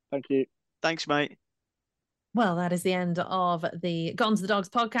 Thank you. Thanks, mate. Well, that is the end of the Gone to the Dogs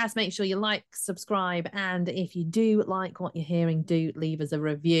podcast. Make sure you like, subscribe, and if you do like what you're hearing, do leave us a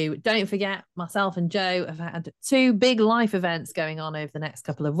review. Don't forget, myself and Joe have had 2 big life events going on over the next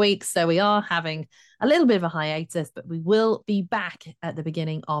couple of weeks, so we are having a little bit of a hiatus, but we will be back at the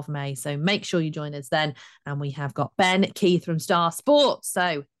beginning of May, so make sure you join us then. And we have got Ben Keith from Star Sports,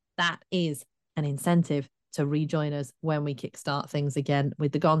 so that is an incentive to rejoin us when we kickstart things again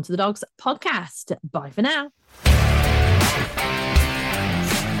with the Gone to the Dogs podcast. Bye for now.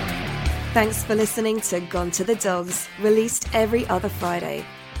 Thanks for listening to Gone to the Dogs, released every other Friday.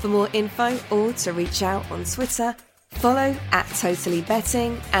 For more info or to reach out on Twitter, follow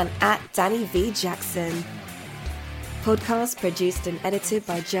 @TotallyBetting and @DannyVJackson. Podcast produced and edited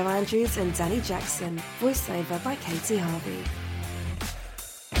by Joe Andrews and Danny Jackson. Voiceover by Katie Harvey.